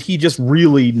did he just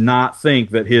really not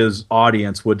think that his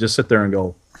audience would just sit there and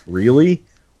go, really?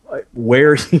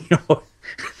 Where,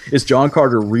 is John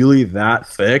Carter really that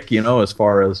thick, as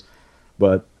far as,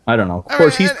 but I don't know. Of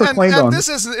course, he's proclaimed on. This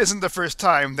isn't the first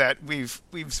time that we've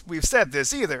said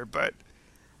this either, but.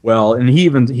 Well, and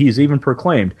he's even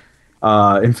proclaimed.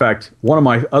 In fact, one of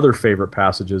my other favorite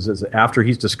passages is after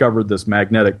he's discovered this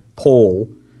magnetic pole,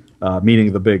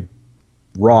 meaning the big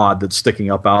rod that's sticking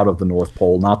up out of the North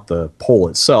Pole, not the pole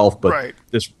itself, but right.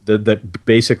 that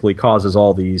basically causes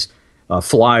all these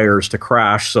flyers to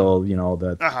crash. So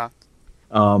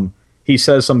he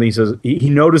says something. He says he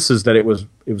notices that it was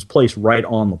placed right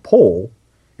on the pole,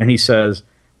 and he says,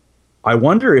 I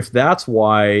wonder if that's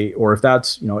why, or if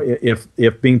that's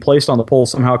if being placed on the pole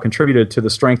somehow contributed to the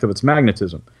strength of its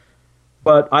magnetism.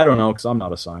 But I don't know, because I'm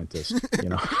not a scientist.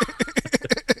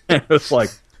 It's like,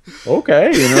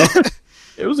 okay,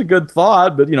 it was a good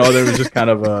thought, but there was just kind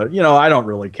of a I don't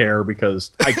really care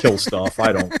because I kill stuff.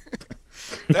 I don't.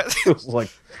 It was like,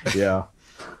 yeah.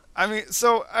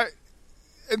 So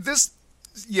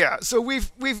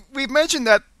we've mentioned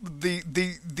that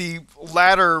the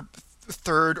latter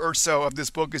third or so of this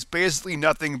book is basically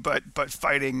nothing but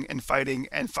fighting and fighting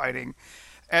and fighting.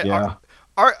 And yeah.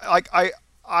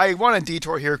 I want to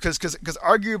detour here because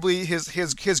arguably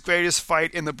his greatest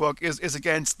fight in the book is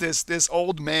against this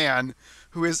old man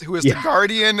who is the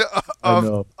guardian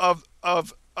of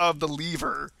the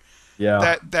lever.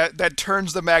 Yeah. That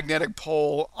turns the magnetic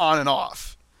pole on and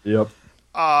off. Yep.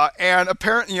 And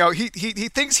apparently, he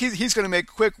thinks he's going to make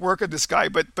quick work of this guy,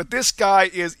 but this guy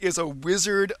is a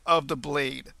wizard of the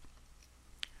blade.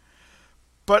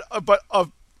 But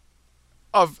of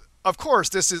course,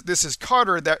 this is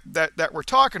Carter that we're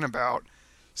talking about.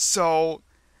 So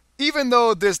even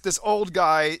though this old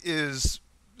guy is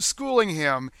schooling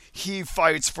him, he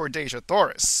fights for Dejah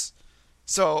Thoris.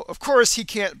 So of course he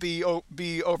can't be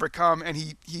overcome, and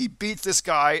he beats this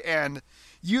guy and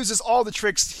uses all the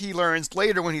tricks he learns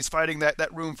later when he's fighting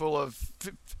that room full of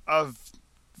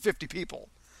 50 people.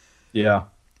 Yeah.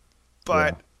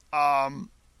 But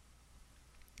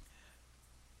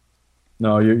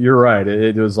no, you're right.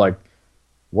 It was like,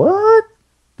 what?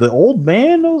 The old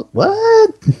man knows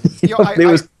what?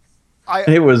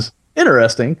 It was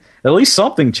interesting. At least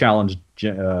something challenged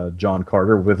John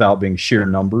Carter without being sheer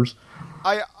numbers.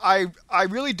 I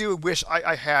really do wish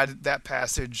I had that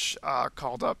passage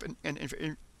called up in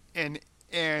front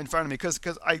of me because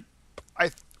I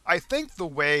I think the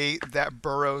way that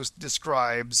Burroughs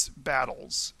describes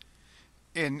battles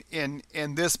in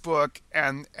this book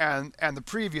and the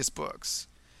previous books,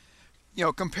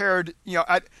 compared,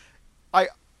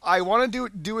 I want to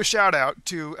do a shout out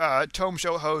to Tome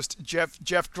Show host Jeff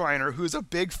Greiner, who's a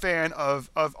big fan of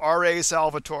R.A.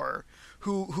 Salvatore,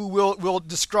 who will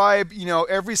describe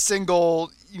every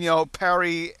single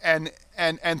parry and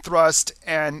thrust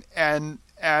and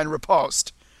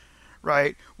riposte,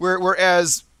 right?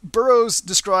 Whereas Burroughs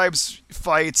describes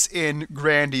fights in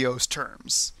grandiose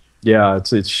terms. Yeah,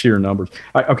 it's sheer numbers.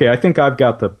 I think I've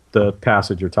got the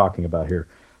passage you're talking about here.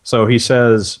 So he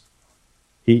says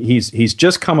he's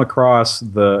just come across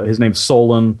his name's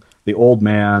Solon, the old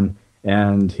man,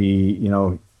 and he's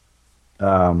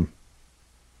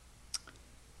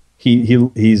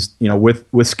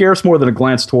with scarce more than a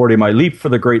glance toward him, I leaped for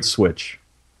the great switch.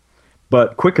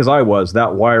 But quick as I was,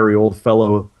 that wiry old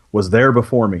fellow was there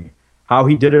before me. How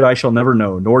he did it I shall never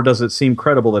know, nor does it seem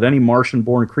credible that any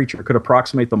Martian-born creature could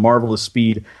approximate the marvelous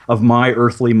speed of my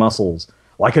earthly muscles.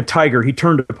 Like a tiger, he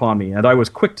turned upon me, and I was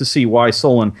quick to see why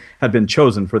Solon had been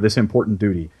chosen for this important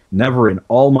duty. Never in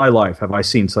all my life have I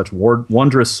seen such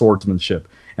wondrous swordsmanship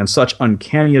and such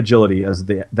uncanny agility as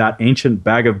that ancient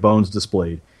bag of bones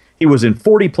displayed. He was in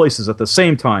 40 places at the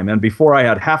same time, and before I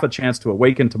had half a chance to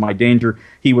awaken to my danger,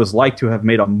 he was like to have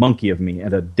made a monkey of me,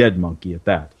 and a dead monkey at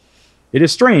that. It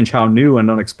is strange how new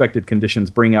and unexpected conditions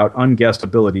bring out unguessed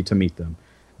ability to meet them.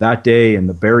 That day, in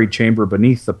the buried chamber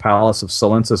beneath the palace of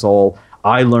Silencis All,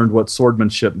 I learned what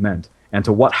swordsmanship meant, and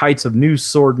to what heights of new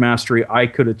sword mastery I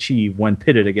could achieve when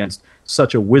pitted against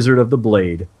such a wizard of the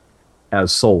blade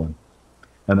as Solon.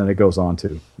 And then it goes on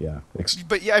to,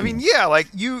 But yeah, I mean, like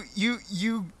you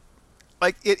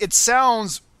like it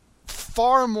sounds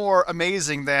far more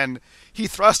amazing than he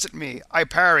thrust at me, I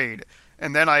parried,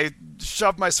 and then I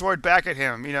shoved my sword back at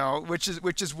him, which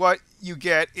is what you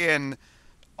get in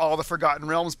all the Forgotten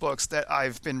Realms books that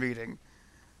I've been reading,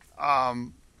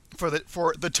 for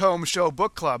the Tome Show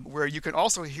Book Club, where you can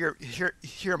also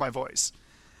hear my voice.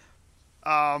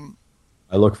 I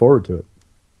look forward to it.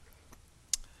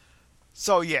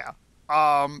 So yeah,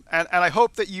 and I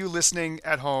hope that you listening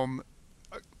at home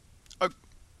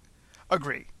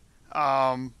agree.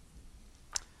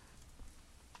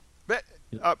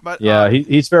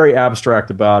 He's very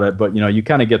abstract about it, but you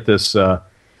kind of get this.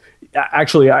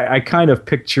 Actually, I kind of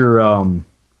picture.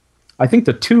 I think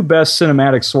the two best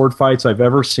cinematic sword fights I've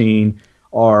ever seen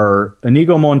are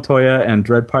Inigo Montoya and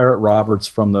Dread Pirate Roberts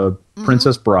from the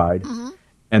Princess Bride,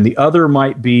 and the other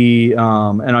might be,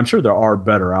 and I'm sure there are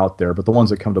better out there, but the ones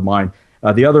that come to mind.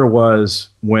 The other was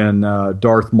when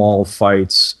Darth Maul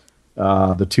fights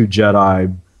the two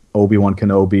Jedi, Obi-Wan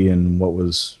Kenobi, and what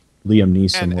was Liam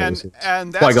Neeson,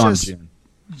 and that's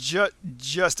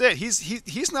just it.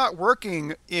 He's not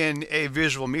working in a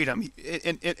visual medium.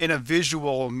 In a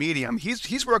visual medium,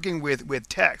 he's working with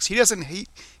text. He doesn't.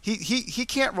 He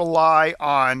can't rely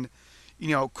on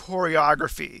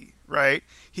choreography, right?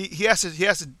 He has to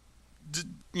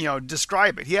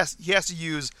describe it. He has to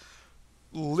use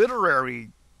literary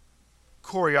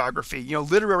choreography.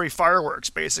 Literary fireworks,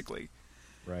 basically.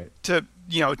 Right. To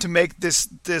make this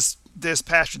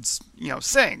passion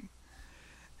sing.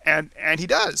 And he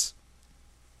does.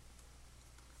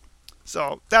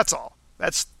 So that's all.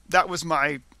 That was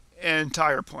my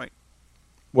entire point.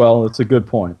 Well, it's a good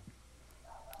point.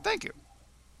 Thank you.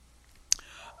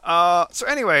 So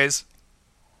anyways,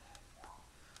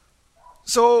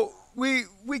 so we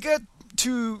get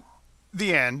to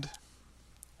the end.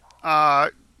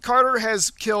 Carter has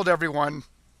killed everyone.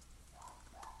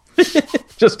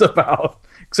 Just about,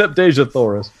 except Dejah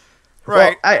Thoris.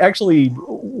 Right. Well, I actually.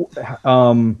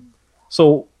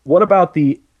 So what about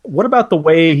the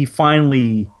way he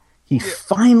finally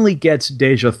gets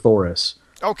Dejah Thoris?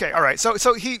 Okay. All right.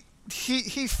 So he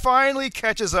finally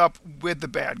catches up with the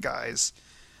bad guys.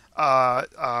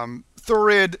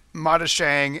 Thurid,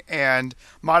 Madashang, and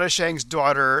Madashang's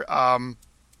daughter.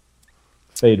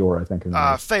 Theodore, I think.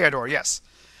 Theodore, yes.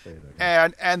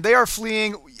 Theodore. And they are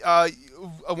fleeing.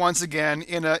 Once again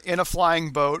in a flying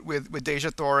boat with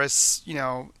Dejah Thoris,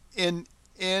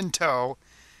 in tow.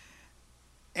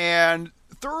 And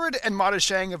Thurid and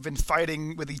Madashang have been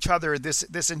fighting with each other this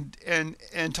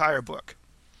entire book.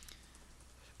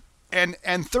 And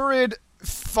Thurid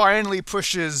finally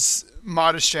pushes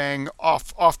Madashang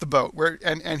off the boat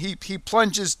and he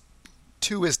plunges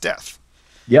to his death.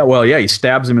 Yeah, well, he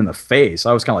stabs him in the face.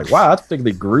 I was kind of like, wow, that's a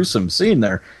particularly gruesome scene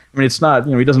there. I mean, it's not,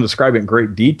 he doesn't describe it in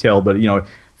great detail, but,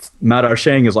 Madar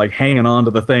Shang is like hanging on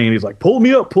to the thing, and he's like, pull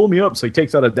me up, pull me up. So he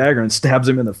takes out a dagger and stabs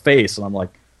him in the face, and I'm like,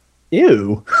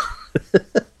 ew. I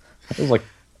was like,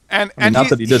 and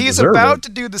he's about to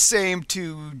do the same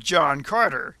to John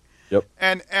Carter. Yep.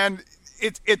 And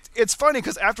it's funny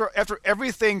because after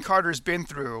everything Carter's been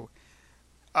through,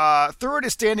 Thurd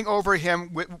is standing over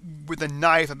him with a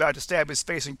knife about to stab his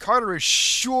face, and Carter is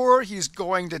sure he's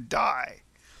going to die.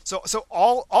 So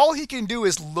all he can do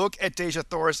is look at Dejah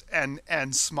Thoris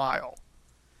and smile,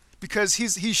 because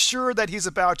he's sure that he's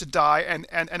about to die,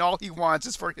 and all he wants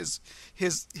is for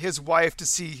his wife to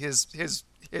see his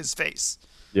face.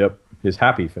 Yep, his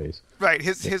happy face. Right,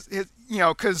 his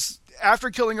because after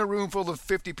killing a room full of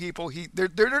 50 people,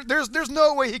 there's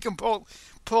no way he can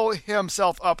pull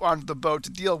himself up onto the boat to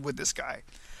deal with this guy.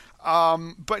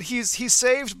 But he's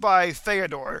saved by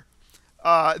Theodore,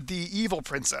 the evil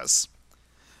princess,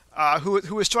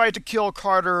 who has tried to kill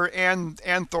Carter and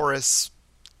Thoris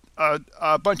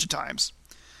a bunch of times.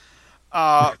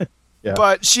 Yeah.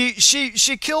 But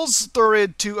she kills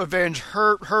Thurid to avenge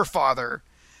her father.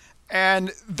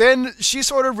 And then she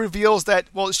sort of reveals that,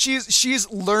 well, she's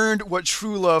learned what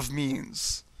true love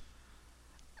means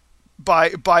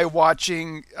by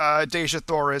watching Dejah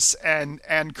Thoris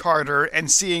and Carter and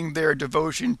seeing their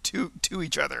devotion to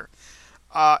each other.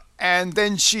 And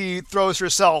then she throws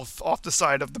herself off the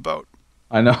side of the boat.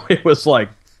 I know, it was like,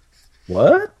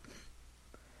 what?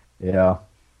 Yeah.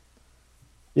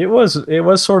 It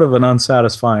was sort of an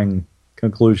unsatisfying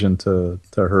conclusion to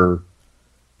her.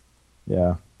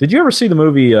 Yeah. Did you ever see the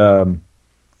movie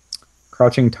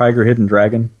Crouching Tiger, Hidden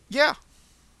Dragon? Yeah.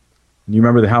 Do you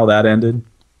remember how that ended?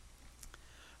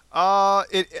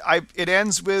 It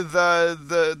ends with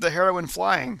the heroine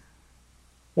flying.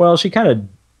 Well, she kind of.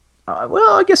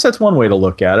 I guess that's one way to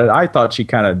look at it. I thought she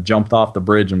kind of jumped off the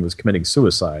bridge and was committing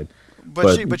suicide.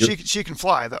 But she can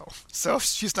fly though, so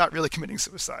she's not really committing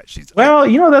suicide.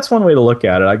 That's one way to look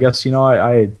at it. I guess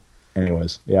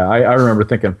anyways, yeah. I remember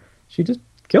thinking she just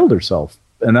killed herself.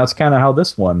 And that's kind of how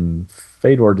this one,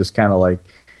 Fedor, just kind of like,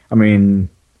 I mean,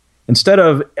 instead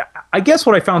of, I guess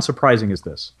what I found surprising is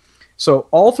this. So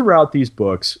all throughout these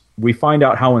books, we find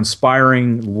out how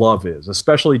inspiring love is,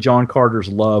 especially John Carter's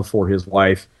love for his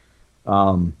wife,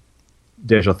 Dejah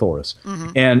Thoris.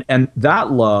 Mm-hmm. And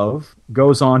that love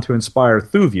goes on to inspire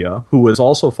Thuvia, who has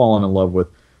also fallen in love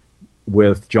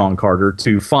with John Carter,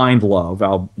 to find love.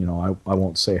 I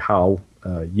won't say how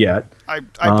yet. I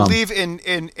believe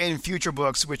in future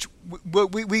books, which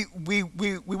we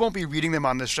won't be reading them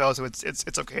on this show, so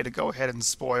it's okay to go ahead and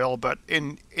spoil. But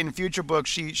in future books,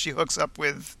 she hooks up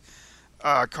with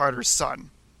Carter's son.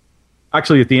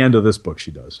 Actually, at the end of this book,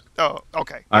 she does. Oh,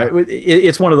 okay.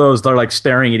 It's one of those, they're like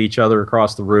staring at each other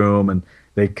across the room, and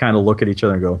they kind of look at each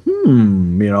other and go,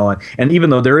 and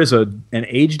even though there is an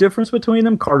age difference between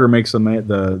them, Carter makes them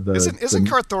Isn't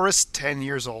Carthoris 10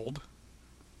 years old?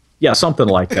 Yeah, something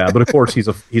like that. But of course, he's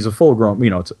a full grown.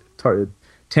 It's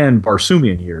 10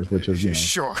 Barsoomian years, which is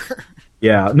sure.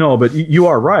 Yeah, no, but you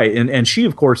are right, and she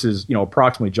of course is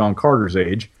approximately John Carter's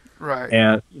age, right?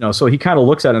 And so he kind of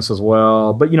looks at it and says,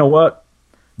 well, but you know what?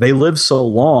 They live so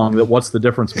long that what's the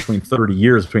difference between 30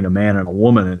 years between a man and a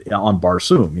woman on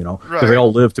Barsoom? Because right. They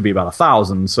all live to be about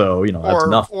 1,000, so that's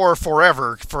nothing. Or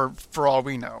forever, for all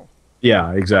we know.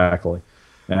 Yeah, exactly.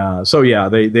 So yeah,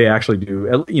 they actually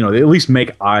do. They at least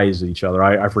make eyes at each other.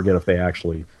 I forget if they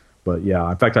actually, but yeah.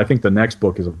 In fact, I think the next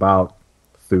book is about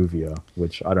Thuvia,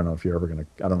 which I don't know if you're ever gonna.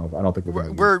 I don't know. I don't think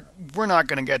we're not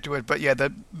gonna get to it. But yeah,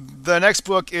 the next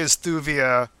book is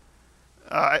Thuvia.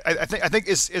 I think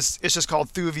it's just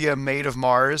called Thuvia, Maid of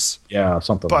Mars. Yeah,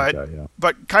 something like that. Yeah.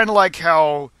 But kind of like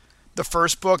how the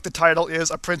first book, the title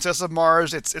is A Princess of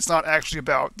Mars. It's not actually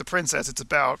about the princess. It's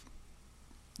about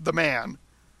the man.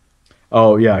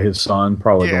 Oh yeah, his son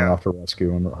probably going off to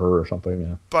rescue her or something.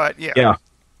 Yeah. But yeah. Yeah.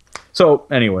 So,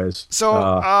 anyways. So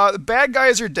the bad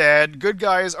guys are dead. Good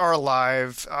guys are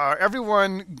alive.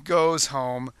 Everyone goes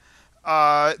home.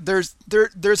 There's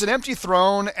an empty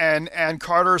throne, and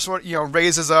Carter sort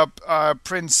raises up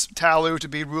Prince Talu to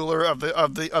be ruler of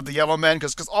the Yellow Men,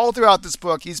 because all throughout this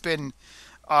book he's been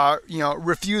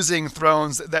refusing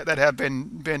thrones that have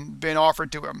been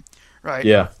offered to him. Right.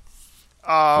 Yeah.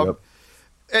 Yep.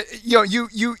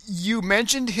 You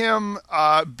mentioned him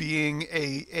being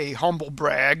a humble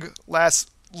brag last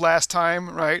time,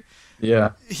 right?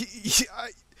 Yeah.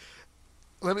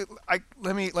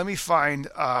 Let me find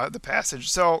the passage.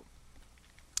 So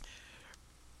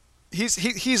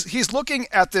he's looking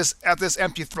at this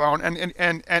empty throne,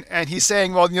 and he's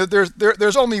saying, well,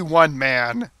 there's only one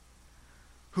man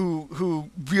who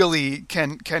really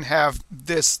can have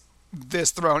this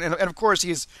throne, and of course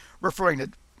he's referring to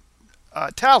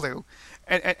Talu.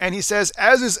 And he says,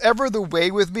 "As is ever the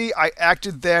way with me, I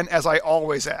acted then as I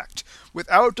always act,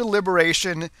 without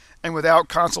deliberation and without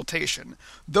consultation.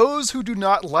 Those who do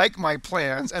not like my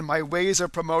plans and my ways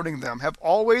of promoting them have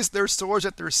always their swords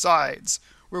at their sides,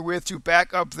 wherewith to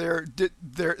back up their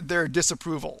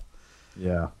disapproval."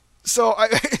 Yeah. So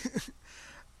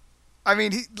I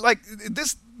mean,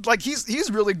 he's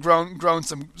really grown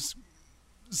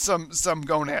some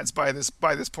gonads by this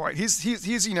point.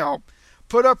 He's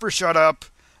put up or shut up.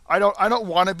 I don't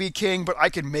want to be king, but I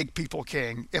can make people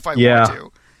king if I want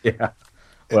to. Yeah.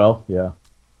 Well, yeah.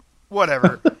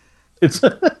 Whatever. It's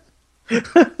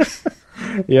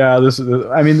yeah.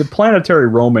 The planetary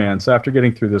romance. After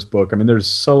getting through this book, there's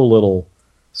so little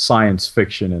science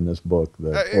fiction in this book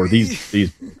or these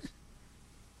books,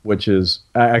 which is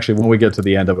actually when we get to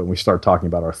the end of it and we start talking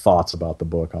about our thoughts about the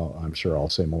book, I'm sure I'll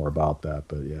say more about that.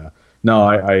 But yeah, no,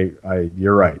 I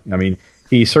you're right.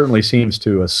 He certainly seems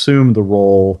to assume the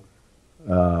role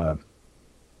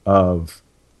of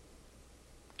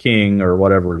king or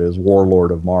whatever it is,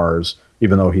 warlord of Mars,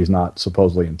 even though he's not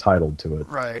supposedly entitled to it.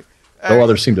 Right. Though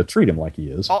others seem to treat him like he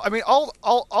is.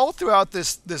 All throughout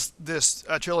this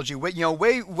trilogy,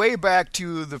 way back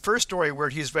to the first story where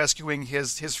he's rescuing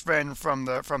his friend from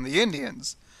the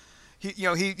Indians,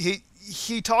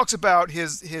 he talks about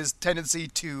his tendency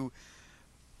to,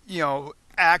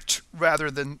 act rather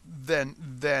than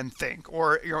think,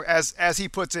 or as he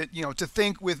puts it, to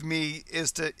think with me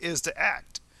is to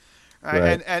act.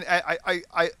 Right. And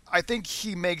I think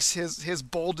he makes his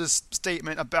boldest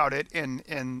statement about it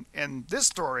in this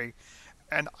story,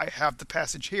 and I have the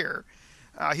passage here.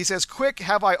 He says, "Quick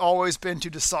have I always been to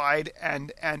decide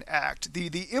and act.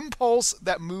 The impulse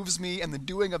that moves me and the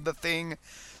doing of the thing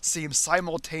seems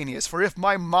simultaneous. For if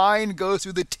my mind goes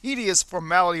through the tedious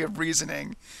formality of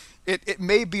reasoning, it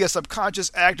may be a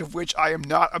subconscious act of which I am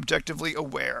not objectively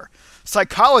aware.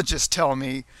 Psychologists tell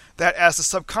me that as the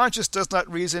subconscious does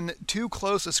not reason, too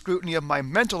close a scrutiny of my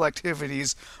mental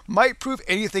activities might prove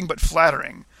anything but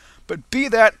flattering. But be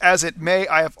that as it may,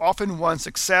 I have often won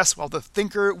success while the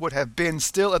thinker would have been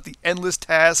still at the endless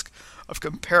task of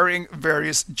comparing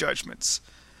various judgments."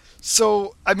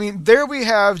 So, there we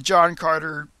have John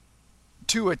Carter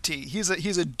to a T. He's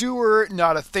a doer,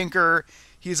 not a thinker.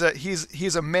 He's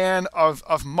a man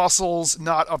of muscles,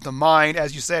 not of the mind.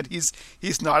 As you said,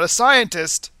 he's not a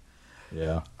scientist.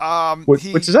 Yeah. Which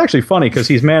is actually funny because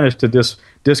he's managed to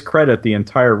discredit the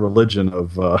entire religion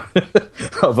of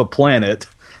of a planet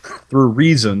through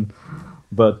reason.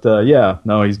 But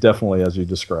he's definitely, as you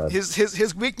described.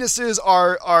 His weaknesses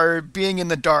are being in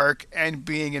the dark and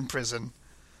being in prison.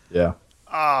 Yeah.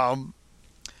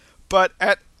 But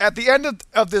at the end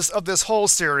of this whole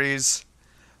series,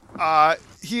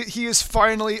 he is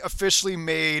finally officially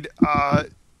made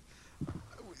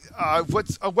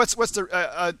what's the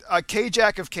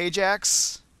Kajak of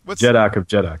Kajaks? Jednak of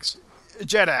Jedaks.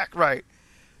 Jednak, right?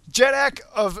 Jednak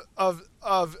of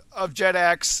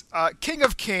Jedaks, King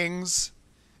of Kings,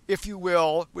 if you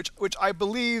will, which I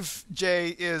believe,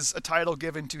 Jay, is a title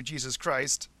given to Jesus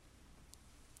Christ.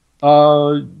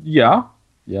 Yeah.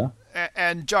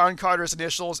 And John Carter's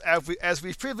initials, as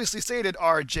we've previously stated,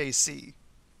 are JC.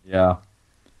 Yeah.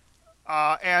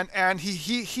 And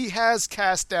he has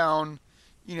cast down,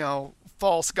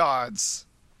 false gods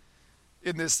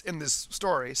in this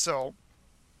story. So.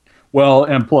 Well,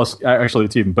 and plus, actually,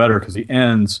 it's even better because he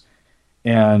ends,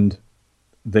 and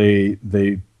they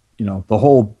the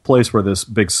whole place where this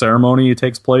big ceremony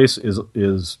takes place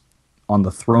is on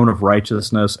the throne of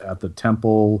righteousness at the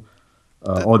temple,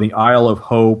 or the Isle of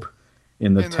Hope,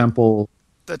 in the temple.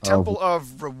 The Temple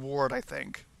of Reward, I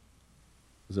think.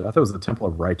 I thought it was the Temple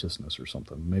of Righteousness or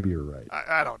something. Maybe you're right.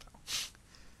 I don't know.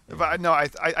 But no, I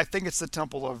think it's the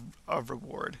Temple of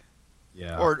Reward.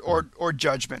 Yeah. Or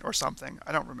Judgment or something.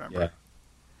 I don't remember. Yeah.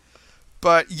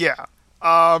 But yeah.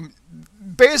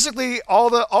 Basically all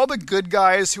the good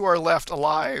guys who are left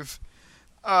alive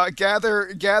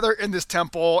gather in this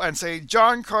temple and say,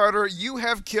 "John Carter, you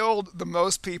have killed the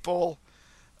most people.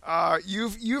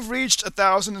 You've reached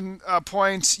 1,000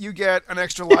 points. You get an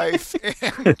extra life."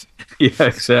 And yeah,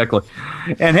 exactly.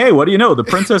 And hey, what do you know? The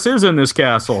princess is in this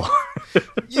castle.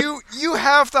 you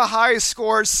have the high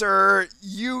score, sir.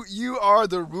 You are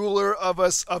the ruler of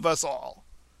us all.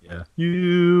 Yeah.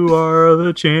 You are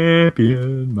the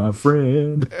champion, my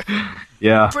friend.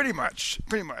 Yeah. Pretty much.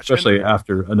 Especially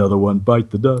after another one bite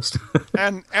the dust.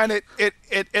 and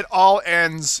it all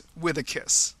ends with a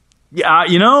kiss. Yeah,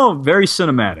 very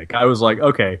cinematic. I was like,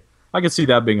 okay, I could see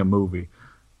that being a movie.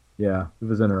 Yeah, it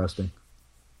was interesting.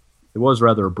 It was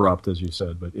rather abrupt, as you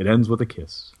said, but it ends with a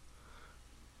kiss.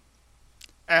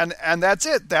 and that's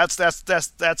it. That's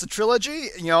a trilogy.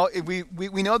 You know,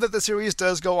 we know that the series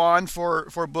does go on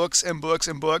for books and books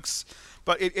and books,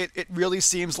 but it really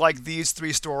seems like these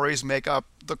three stories make up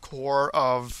the core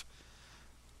of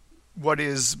what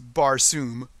is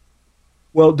Barsoom.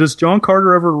 Well, does John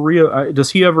Carter ever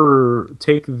does he ever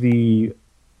take the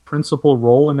principal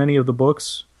role in any of the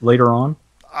books later on?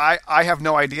 I have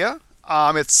no idea.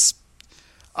 It's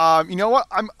you know what?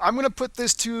 I'm going to put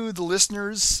this to the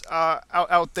listeners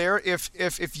out there. If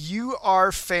you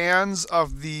are fans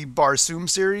of the Barsoom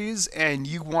series and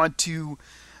you want to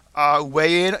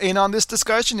weigh in on this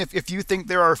discussion, if you think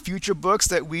there are future books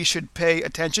that we should pay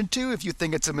attention to, if you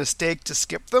think it's a mistake to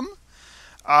skip them,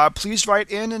 please write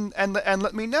in and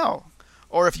let me know.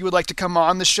 Or if you would like to come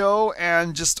on the show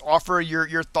and just offer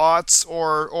your thoughts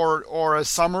or a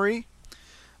summary,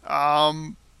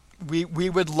 we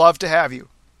would love to have you.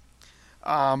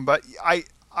 But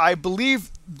I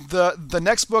believe the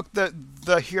next book that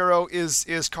the hero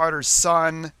is Carter's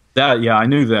son. That I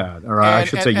knew that. Or I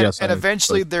should say yes. And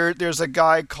eventually there's a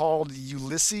guy called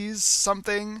Ulysses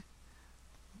something.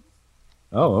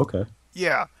 Oh, okay.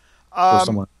 Yeah.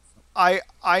 Someone.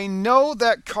 I know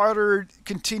that Carter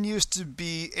continues to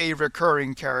be a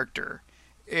recurring character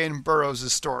in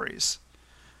Burroughs' stories.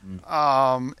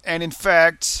 And in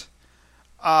fact,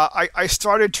 I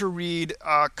started to read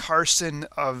Carson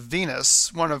of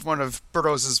Venus, one of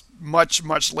Burroughs'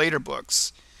 much later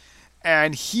books,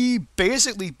 and he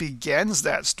basically begins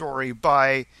that story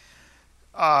by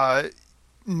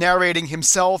narrating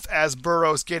himself as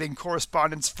Burroughs getting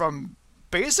correspondence from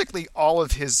basically all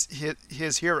of his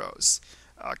heroes,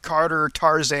 Carter,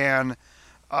 Tarzan,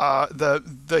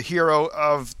 the hero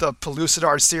of the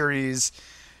Pellucidar series.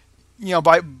 You know,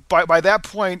 by that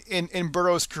point in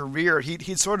Burroughs' career,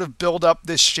 he'd sort of build up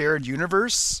this shared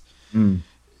universe,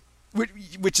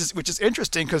 which is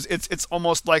interesting because it's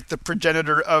almost like the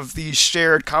progenitor of these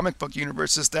shared comic book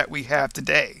universes that we have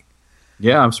today.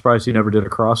 Yeah, I'm surprised he never did a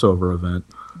crossover event.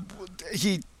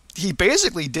 He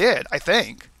basically did, I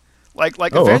think.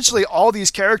 Eventually all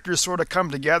these characters sort of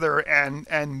come together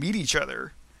and meet each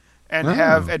other and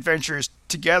have adventures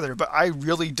together, but I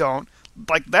really don't.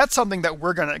 Like, that's something that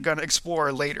we're gonna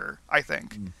explore later, I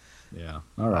think. Yeah.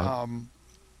 All right.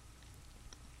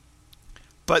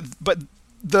 But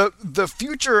the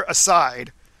future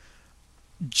aside,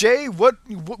 Jay, what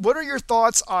are your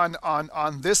thoughts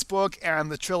on this book and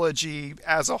the trilogy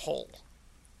as a whole?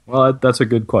 Well, that's a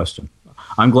good question.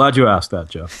 I'm glad you asked that,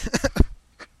 Jeff.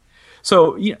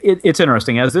 So it's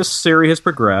interesting. As this series has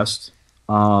progressed,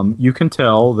 you can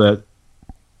tell that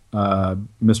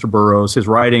Mr. Burroughs, his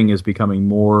writing is becoming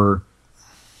more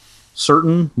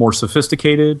certain, more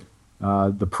sophisticated.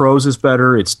 The prose is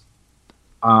better. It's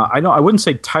I wouldn't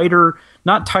say tighter,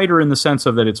 not tighter in the sense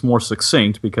of that it's more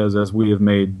succinct, because as we have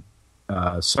made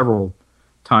several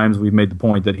times, we've made the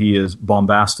point that he is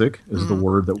bombastic, is the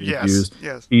word that we've used.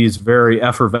 Yes. He's very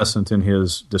effervescent in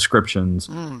his descriptions.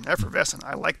 Effervescent.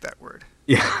 I like that word.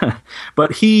 Yeah,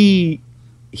 but he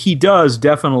does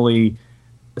definitely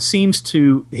seems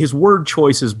to, his word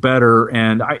choice is better,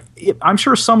 and I'm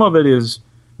sure some of it is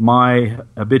my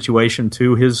habituation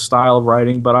to his style of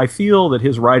writing, but I feel that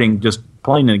his writing just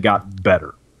plainly got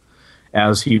better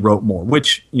as he wrote more,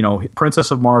 which, Princess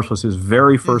of Mars was his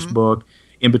very first book.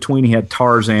 In between, he had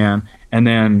Tarzan, and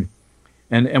then,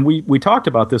 and we talked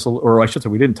about this, or I should say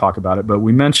we didn't talk about it, but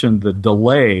we mentioned the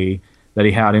delay that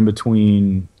he had in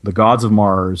between The Gods of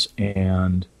Mars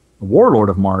and Warlord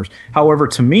of Mars. However,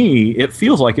 to me, it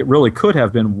feels like it really could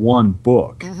have been one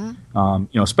book.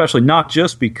 Especially not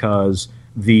just because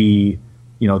the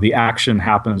action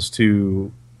happens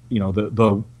to,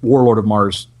 the Warlord of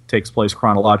Mars takes place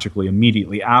chronologically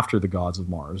immediately after The Gods of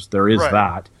Mars. There is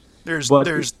that.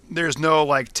 There's no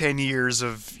like 10 years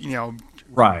of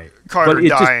right Carter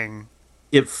dying.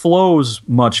 It flows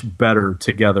much better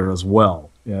together as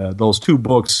well. Those two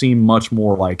books seem much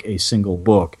more like a single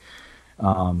book.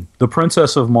 The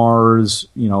Princess of Mars,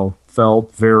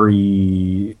 felt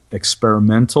very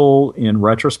experimental in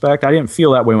retrospect. I didn't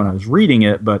feel that way when I was reading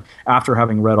it, but after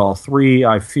having read all three,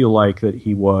 I feel like that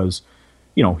he was,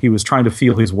 he was trying to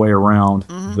feel his way around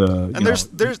the. And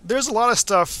there's a lot of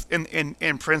stuff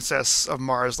in Princess of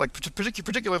Mars, like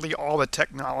particularly all the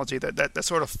technology that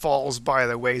sort of falls by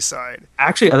the wayside.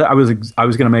 Actually, I was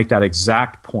going to make that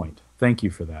exact point. Thank you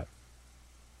for that.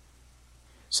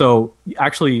 So,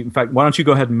 actually, in fact, why don't you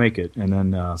go ahead and make it, and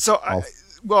then.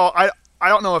 I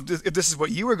don't know if this is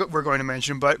what you were going to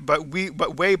mention, but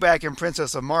way back in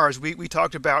Princess of Mars, we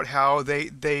talked about how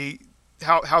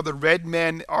how the Red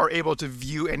Men are able to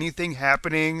view anything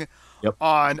happening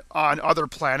on other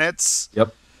planets.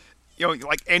 Yep.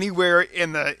 like anywhere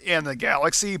in the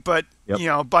galaxy, but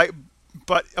Yep.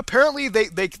 but apparently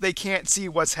they can't see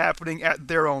what's happening at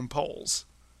their own poles.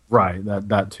 Right.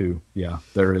 That too. Yeah,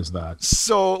 there is that.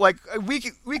 So like we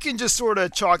can just sort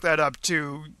of chalk that up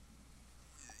to,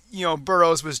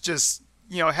 Burroughs was just,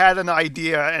 had an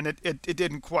idea and it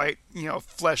didn't quite,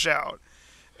 flesh out.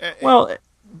 Well,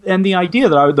 and the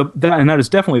idea and that is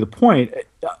definitely the point.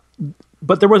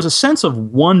 But there was a sense of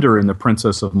wonder in the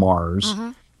Princess of Mars.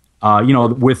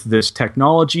 With this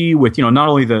technology, with not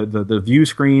only the view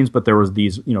screens, but there was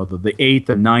these the eighth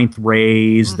and ninth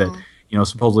rays that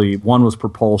supposedly one was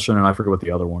propulsion, and I forget what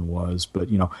the other one was. But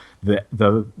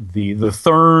the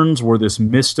Therns were this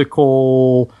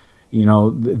mystical.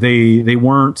 They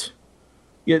weren't.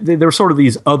 They were sort of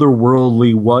these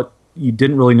otherworldly. What you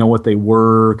didn't really know what they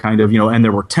were, kind of, and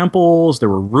there were temples, there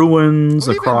were ruins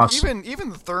across.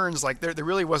 Even the Therns, like there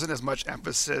really wasn't as much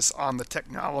emphasis on the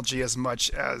technology as much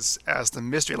as the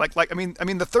mystery. Like I mean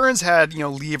the Therns had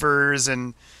levers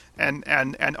and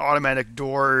automatic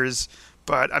doors,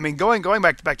 but I mean going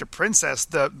back to Princess,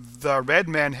 the Red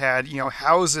Men had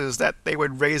houses that they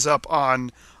would raise up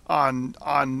on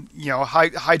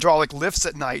hydraulic lifts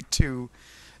at night to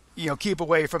keep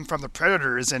away from the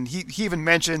predators, and he even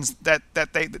mentions that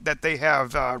they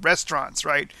have restaurants,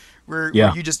 right, where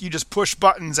you just push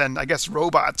buttons and I guess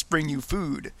robots bring you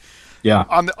food. Yeah.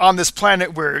 On this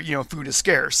planet where food is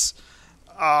scarce.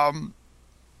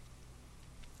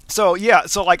 So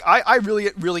like I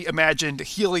really imagined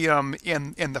Helium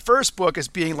in the first book as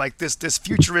being like this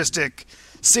futuristic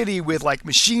city with like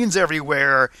machines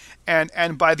everywhere,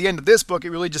 and by the end of this book it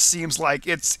really just seems like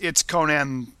it's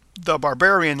Conan the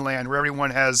Barbarian land, where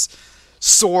everyone has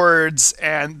swords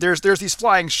and there's these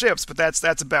flying ships, but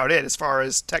that's about it as far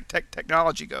as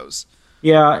technology goes.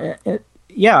 Yeah,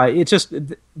 it's just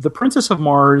the Princess of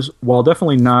Mars, while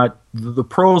definitely not, the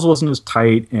prose wasn't as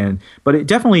tight, but it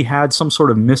definitely had some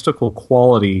sort of mystical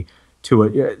quality to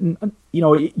it.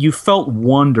 You felt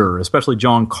wonder, especially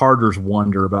John Carter's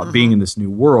wonder about being in this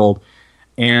new world,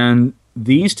 and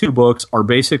these two books are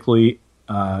basically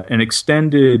an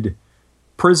extended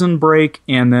prison break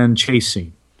and then chase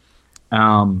scene.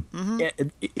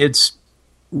 It's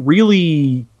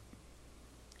really,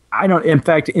 in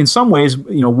fact, in some ways,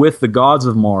 with the gods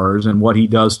of Mars and what he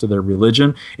does to their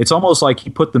religion, it's almost like he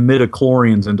put the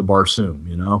midichlorians into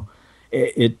Barsoom.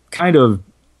 It kind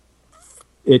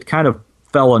of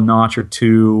fell a notch or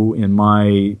two in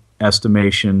my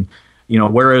estimation.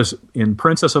 Whereas in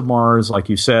Princess of Mars, like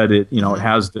you said, it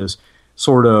has this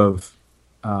sort of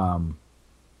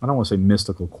I don't want to say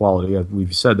mystical quality.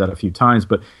 We've said that a few times,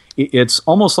 but it's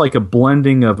almost like a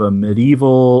blending of a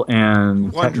medieval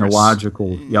and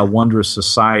technological, wondrous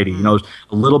society. A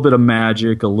little bit of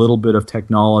magic, a little bit of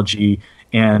technology,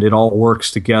 and it all works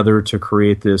together to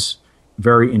create this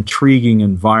very intriguing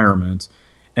environment.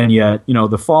 And yet,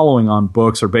 the following on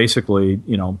books are basically,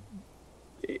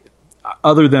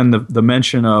 other than the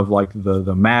mention of like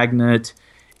the magnet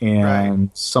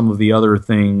and some of the other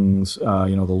things,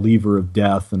 the lever of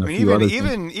death and few other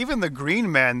things. Even the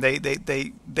Green Men,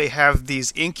 they have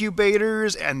these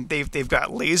incubators and they've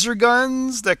got laser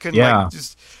guns that can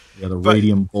the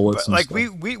radium bullets. But like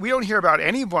we don't hear about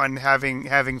anyone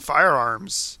having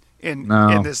firearms in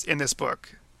this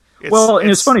book.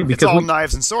 It's funny because it's all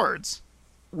knives and swords.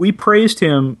 We praised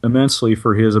him immensely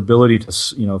for his ability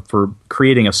to for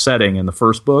creating a setting in the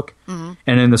first book, and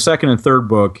in the second and third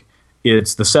book,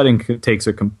 it's the setting takes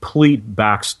a complete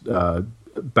backstep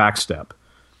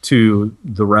to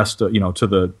the rest of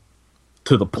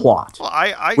to the plot. Well,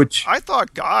 I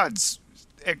thought Gods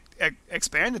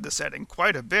expanded the setting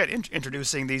quite a bit,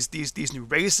 introducing these new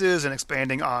races and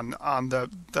expanding on the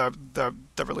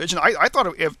religion. I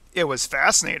thought it was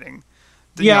fascinating.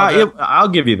 I'll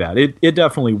give you that. It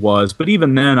definitely was, but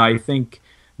even then, I think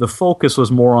the focus was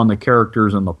more on the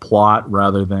characters and the plot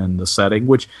rather than the setting,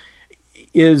 which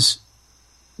is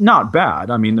not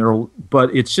bad. I mean,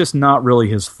 but it's just not really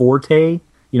his forte,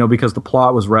 because the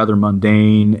plot was rather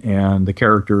mundane and the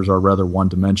characters are rather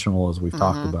one-dimensional, as we've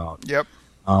talked about. Yep.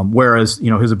 Whereas,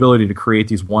 his ability to create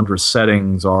these wondrous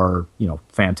settings are,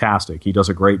 fantastic. He does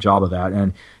a great job of that,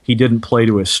 and he didn't play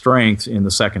to his strengths in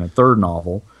the second and third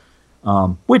novel,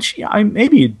 which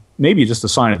maybe just a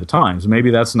sign of the times.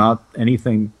 Maybe that's not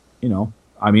anything,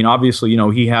 I mean, obviously,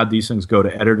 he had these things go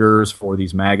to editors for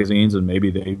these magazines, and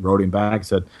maybe they wrote him back and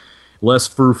said, less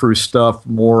frou-frou stuff,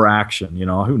 more action,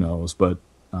 who knows. But,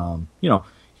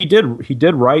 he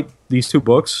did write these two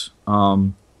books.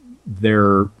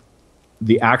 The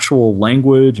actual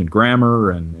language and grammar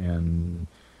and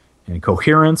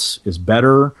coherence is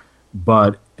better,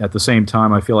 but at the same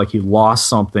time, I feel like he lost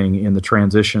something in the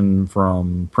transition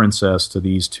from Princess to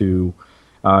these two.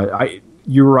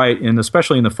 You're right, and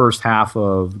especially in the first half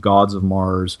of Gods of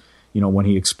Mars, when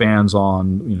he expands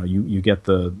on, you get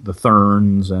the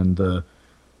Therns and the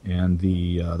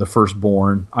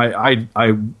Firstborn.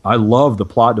 I love the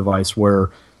plot device where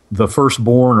the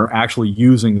Firstborn are actually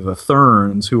using the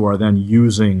Therns, who are then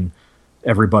using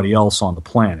everybody else on the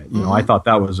planet. I thought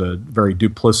that was a very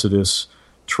duplicitous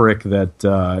trick that,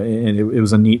 and it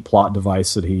was a neat plot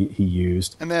device that he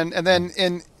used. And then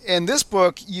in this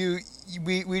book,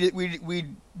 we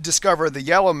discover the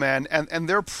Yellow Men, and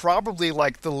they're probably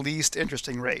like the least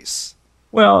interesting race.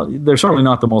 Well, they're certainly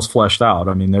not the most fleshed out.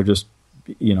 I mean, they're just,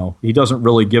 he doesn't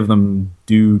really give them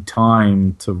due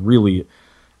time to really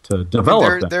to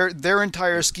develop them. Their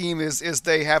entire scheme is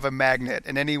they have a magnet,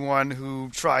 and anyone who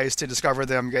tries to discover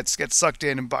them gets sucked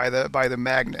in by the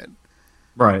magnet.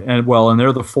 Right, and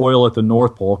they're the foil at the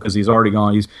North Pole because he's already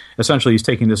gone. He's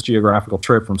taking this geographical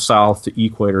trip from south to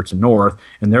equator to north,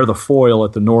 and they're the foil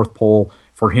at the North Pole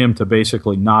for him to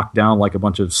basically knock down like a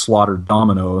bunch of slaughtered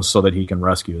dominoes so that he can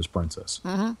rescue his princess.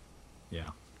 Mm-hmm. Yeah.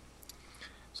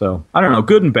 So I don't know,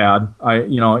 good and bad.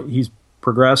 He's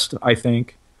progressed, I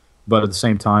think, but at the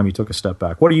same time, he took a step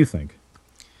back. What do you think?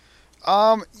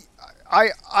 I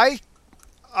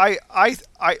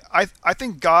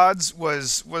think Gods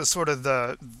was sort of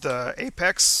the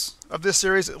apex of this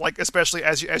series, like especially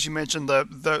as you mentioned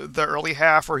the early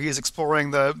half where he's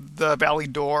exploring the Valley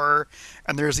Door,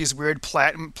 and there's these weird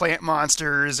plant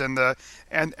monsters and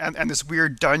this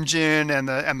weird dungeon and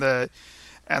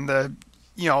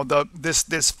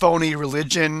this phony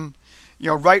religion,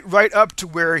 right up to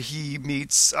where he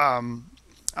meets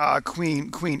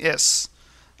Queen Is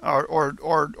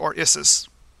or Isis.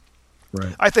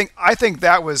 Right. I think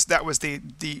that was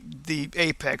the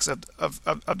apex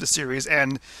of the series,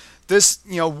 and this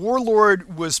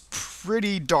Warlord was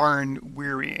pretty darn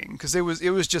wearying because it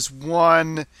was just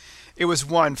one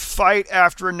fight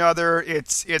after another.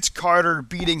 It's Carter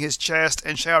beating his chest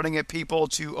and shouting at people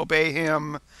to obey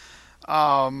him.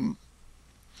 Other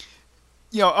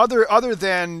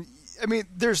than, I mean,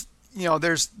 there's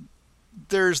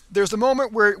the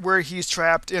moment where he's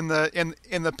trapped in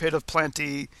the pit of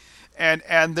plenty.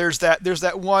 And there's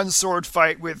that one sword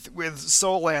fight with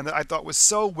Solan that I thought was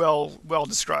so well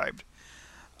described.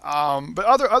 But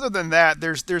other than that,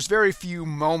 there's very few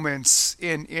moments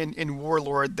in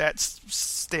Warlord that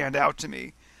stand out to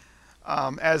me,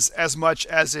 as much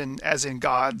as in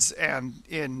Gods and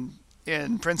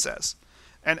in Princess.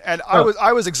 And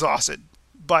I was exhausted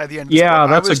by the end of this book. Yeah,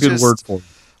 that's a good word for it.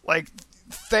 Like,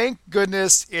 thank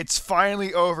goodness it's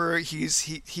finally over.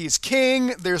 He's king.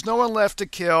 There's no one left to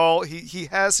kill. He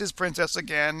has his princess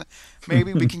again.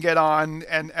 Maybe we can get on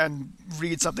and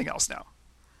read something else now.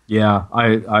 Yeah,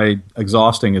 I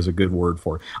exhausting is a good word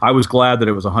for it. I was glad that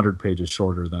it was 100 pages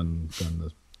shorter than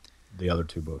the other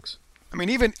two books. I mean,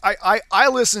 even I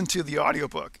listened to the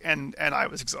audiobook and I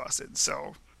was exhausted.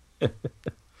 So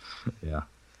yeah.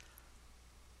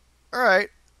 All right.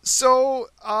 So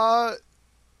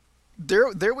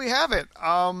there we have it.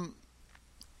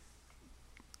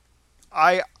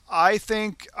 I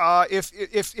think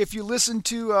if you listen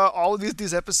to all of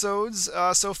these episodes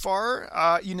so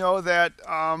far, you know that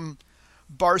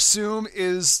Barsoom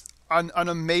is an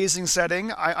amazing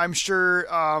setting. I'm sure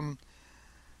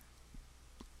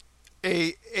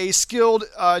a skilled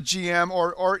GM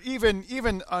or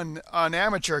even an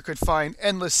amateur could find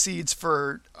endless seeds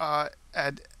for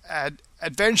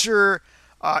adventure.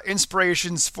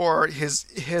 Inspirations for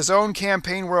his own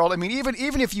campaign world. I mean, even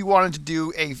if you wanted to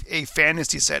do a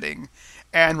fantasy setting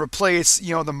and replace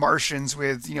the Martians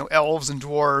with elves and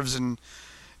dwarves and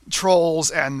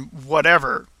trolls and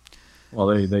whatever. Well,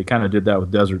 they kind of did that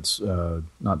with deserts,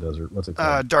 not desert. What's it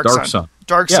called? Dark Sun.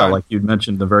 Yeah, Sun. like you'd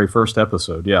mentioned in the very first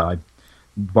episode. Yeah,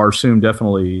 Barsoom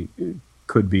definitely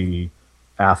could be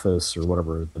Athos or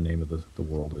whatever the name of the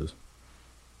world is.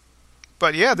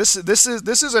 But yeah, this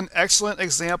is an excellent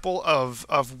example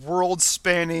of world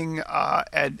spanning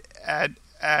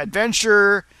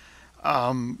adventure,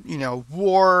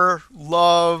 war,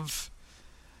 love,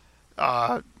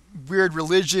 weird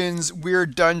religions,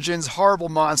 weird dungeons, horrible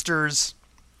monsters.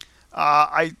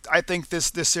 I think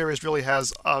this series really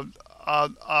has a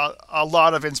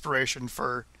lot of inspiration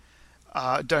for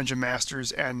dungeon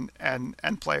masters and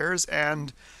players,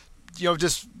 and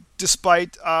just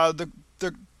despite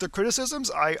the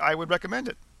criticisms, I would recommend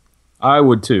it. I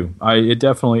would too. It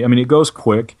definitely. I mean, it goes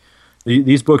quick.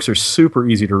 These books are super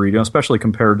easy to read, especially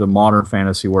compared to modern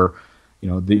fantasy, where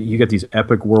you get these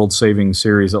epic world-saving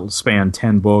series that span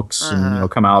 10 books and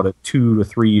come out at 2 to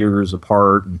 3 years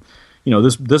apart, and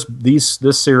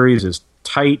this series is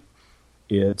tight.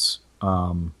 It's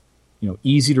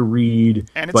easy to read,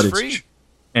 and it's but free.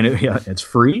 It's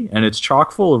free, and it's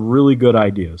chock full of really good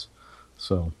ideas.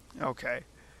 So okay.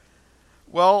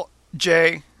 Well,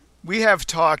 Jay, we have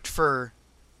talked for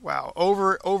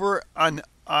over an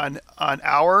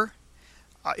hour.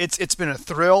 It's been a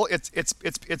thrill.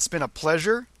 It's been a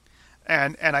pleasure,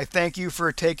 and I thank you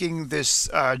for taking this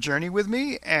journey with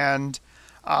me. And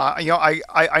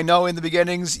I know in the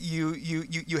beginnings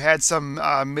you had some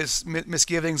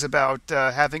misgivings about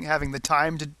having the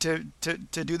time to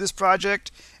do this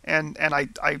project, and I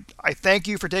thank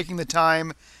you for taking the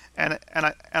time, and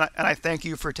I thank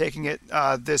you for taking it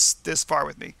this far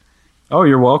with me. Oh,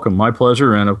 you're welcome. My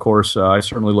pleasure. And of course, I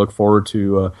certainly look forward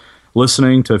to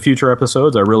listening to future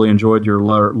episodes. I really enjoyed your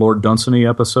Lord Dunsany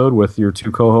episode with your two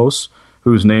co-hosts,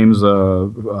 whose names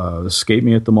escape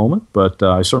me at the moment. But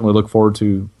I certainly look forward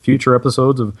to future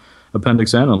episodes of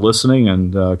Appendix N and listening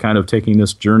and kind of taking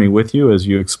this journey with you as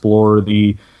you explore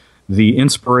the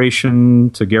inspiration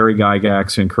to Gary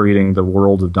Gygax in creating the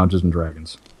world of Dungeons &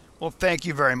 Dragons. Well, thank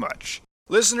you very much.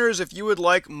 Listeners, if you would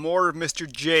like more of Mr.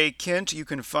 Jay Kint, you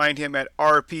can find him at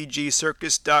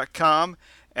rpgcircus.com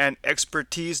and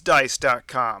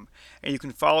expertisedice.com. And you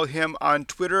can follow him on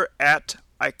Twitter at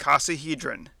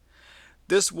icosahedron.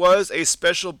 This was a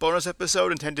special bonus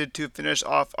episode intended to finish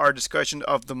off our discussion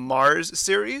of the Mars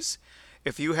series.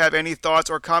 If you have any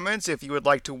thoughts or comments, if you would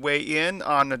like to weigh in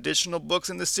on additional books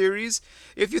in the series,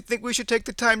 if you think we should take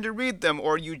the time to read them,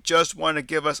 or you just want to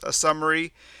give us a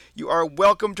summary, you are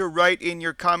welcome to write in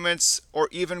your comments or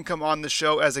even come on the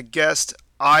show as a guest.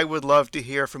 I would love to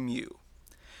hear from you.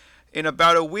 In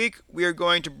about a week, we are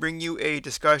going to bring you a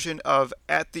discussion of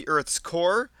At the Earth's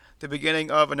Core, the beginning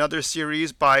of another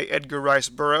series by Edgar Rice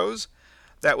Burroughs.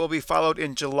 That will be followed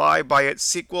in July by its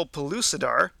sequel,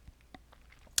 Pellucidar.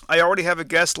 I already have a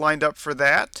guest lined up for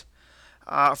that.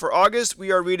 For August,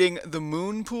 we are reading The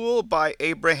Moon Pool by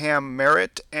Abraham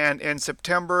Merritt, and in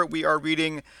September, we are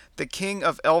reading The King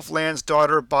of Elfland's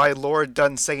Daughter by Lord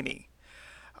Dunsany.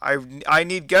 I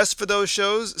need guests for those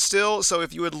shows still, so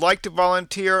if you would like to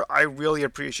volunteer, I really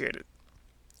appreciate it.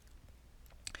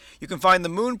 You can find The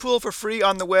Moon Pool for free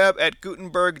on the web at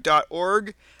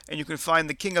Gutenberg.org, and you can find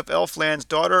The King of Elfland's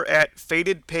Daughter at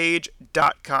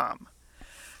FatedPage.com.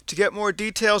 To get more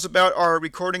details about our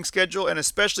recording schedule, and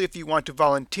especially if you want to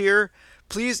volunteer,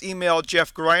 please email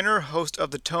Jeff Greiner, host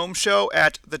of The Tome Show,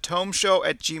 at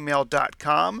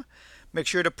thetomeshow@gmail.com. Make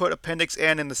sure to put Appendix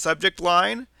N in the subject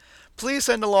line. Please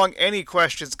send along any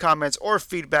questions, comments, or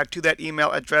feedback to that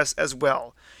email address as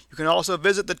well. You can also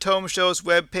visit The Tome Show's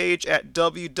webpage at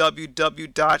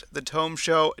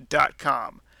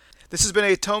www.thetomeshow.com. This has been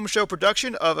a Tome Show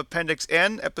production of Appendix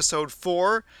N, Episode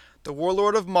 4, The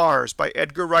Warlord of Mars by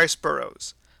Edgar Rice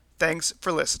Burroughs. Thanks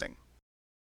for listening.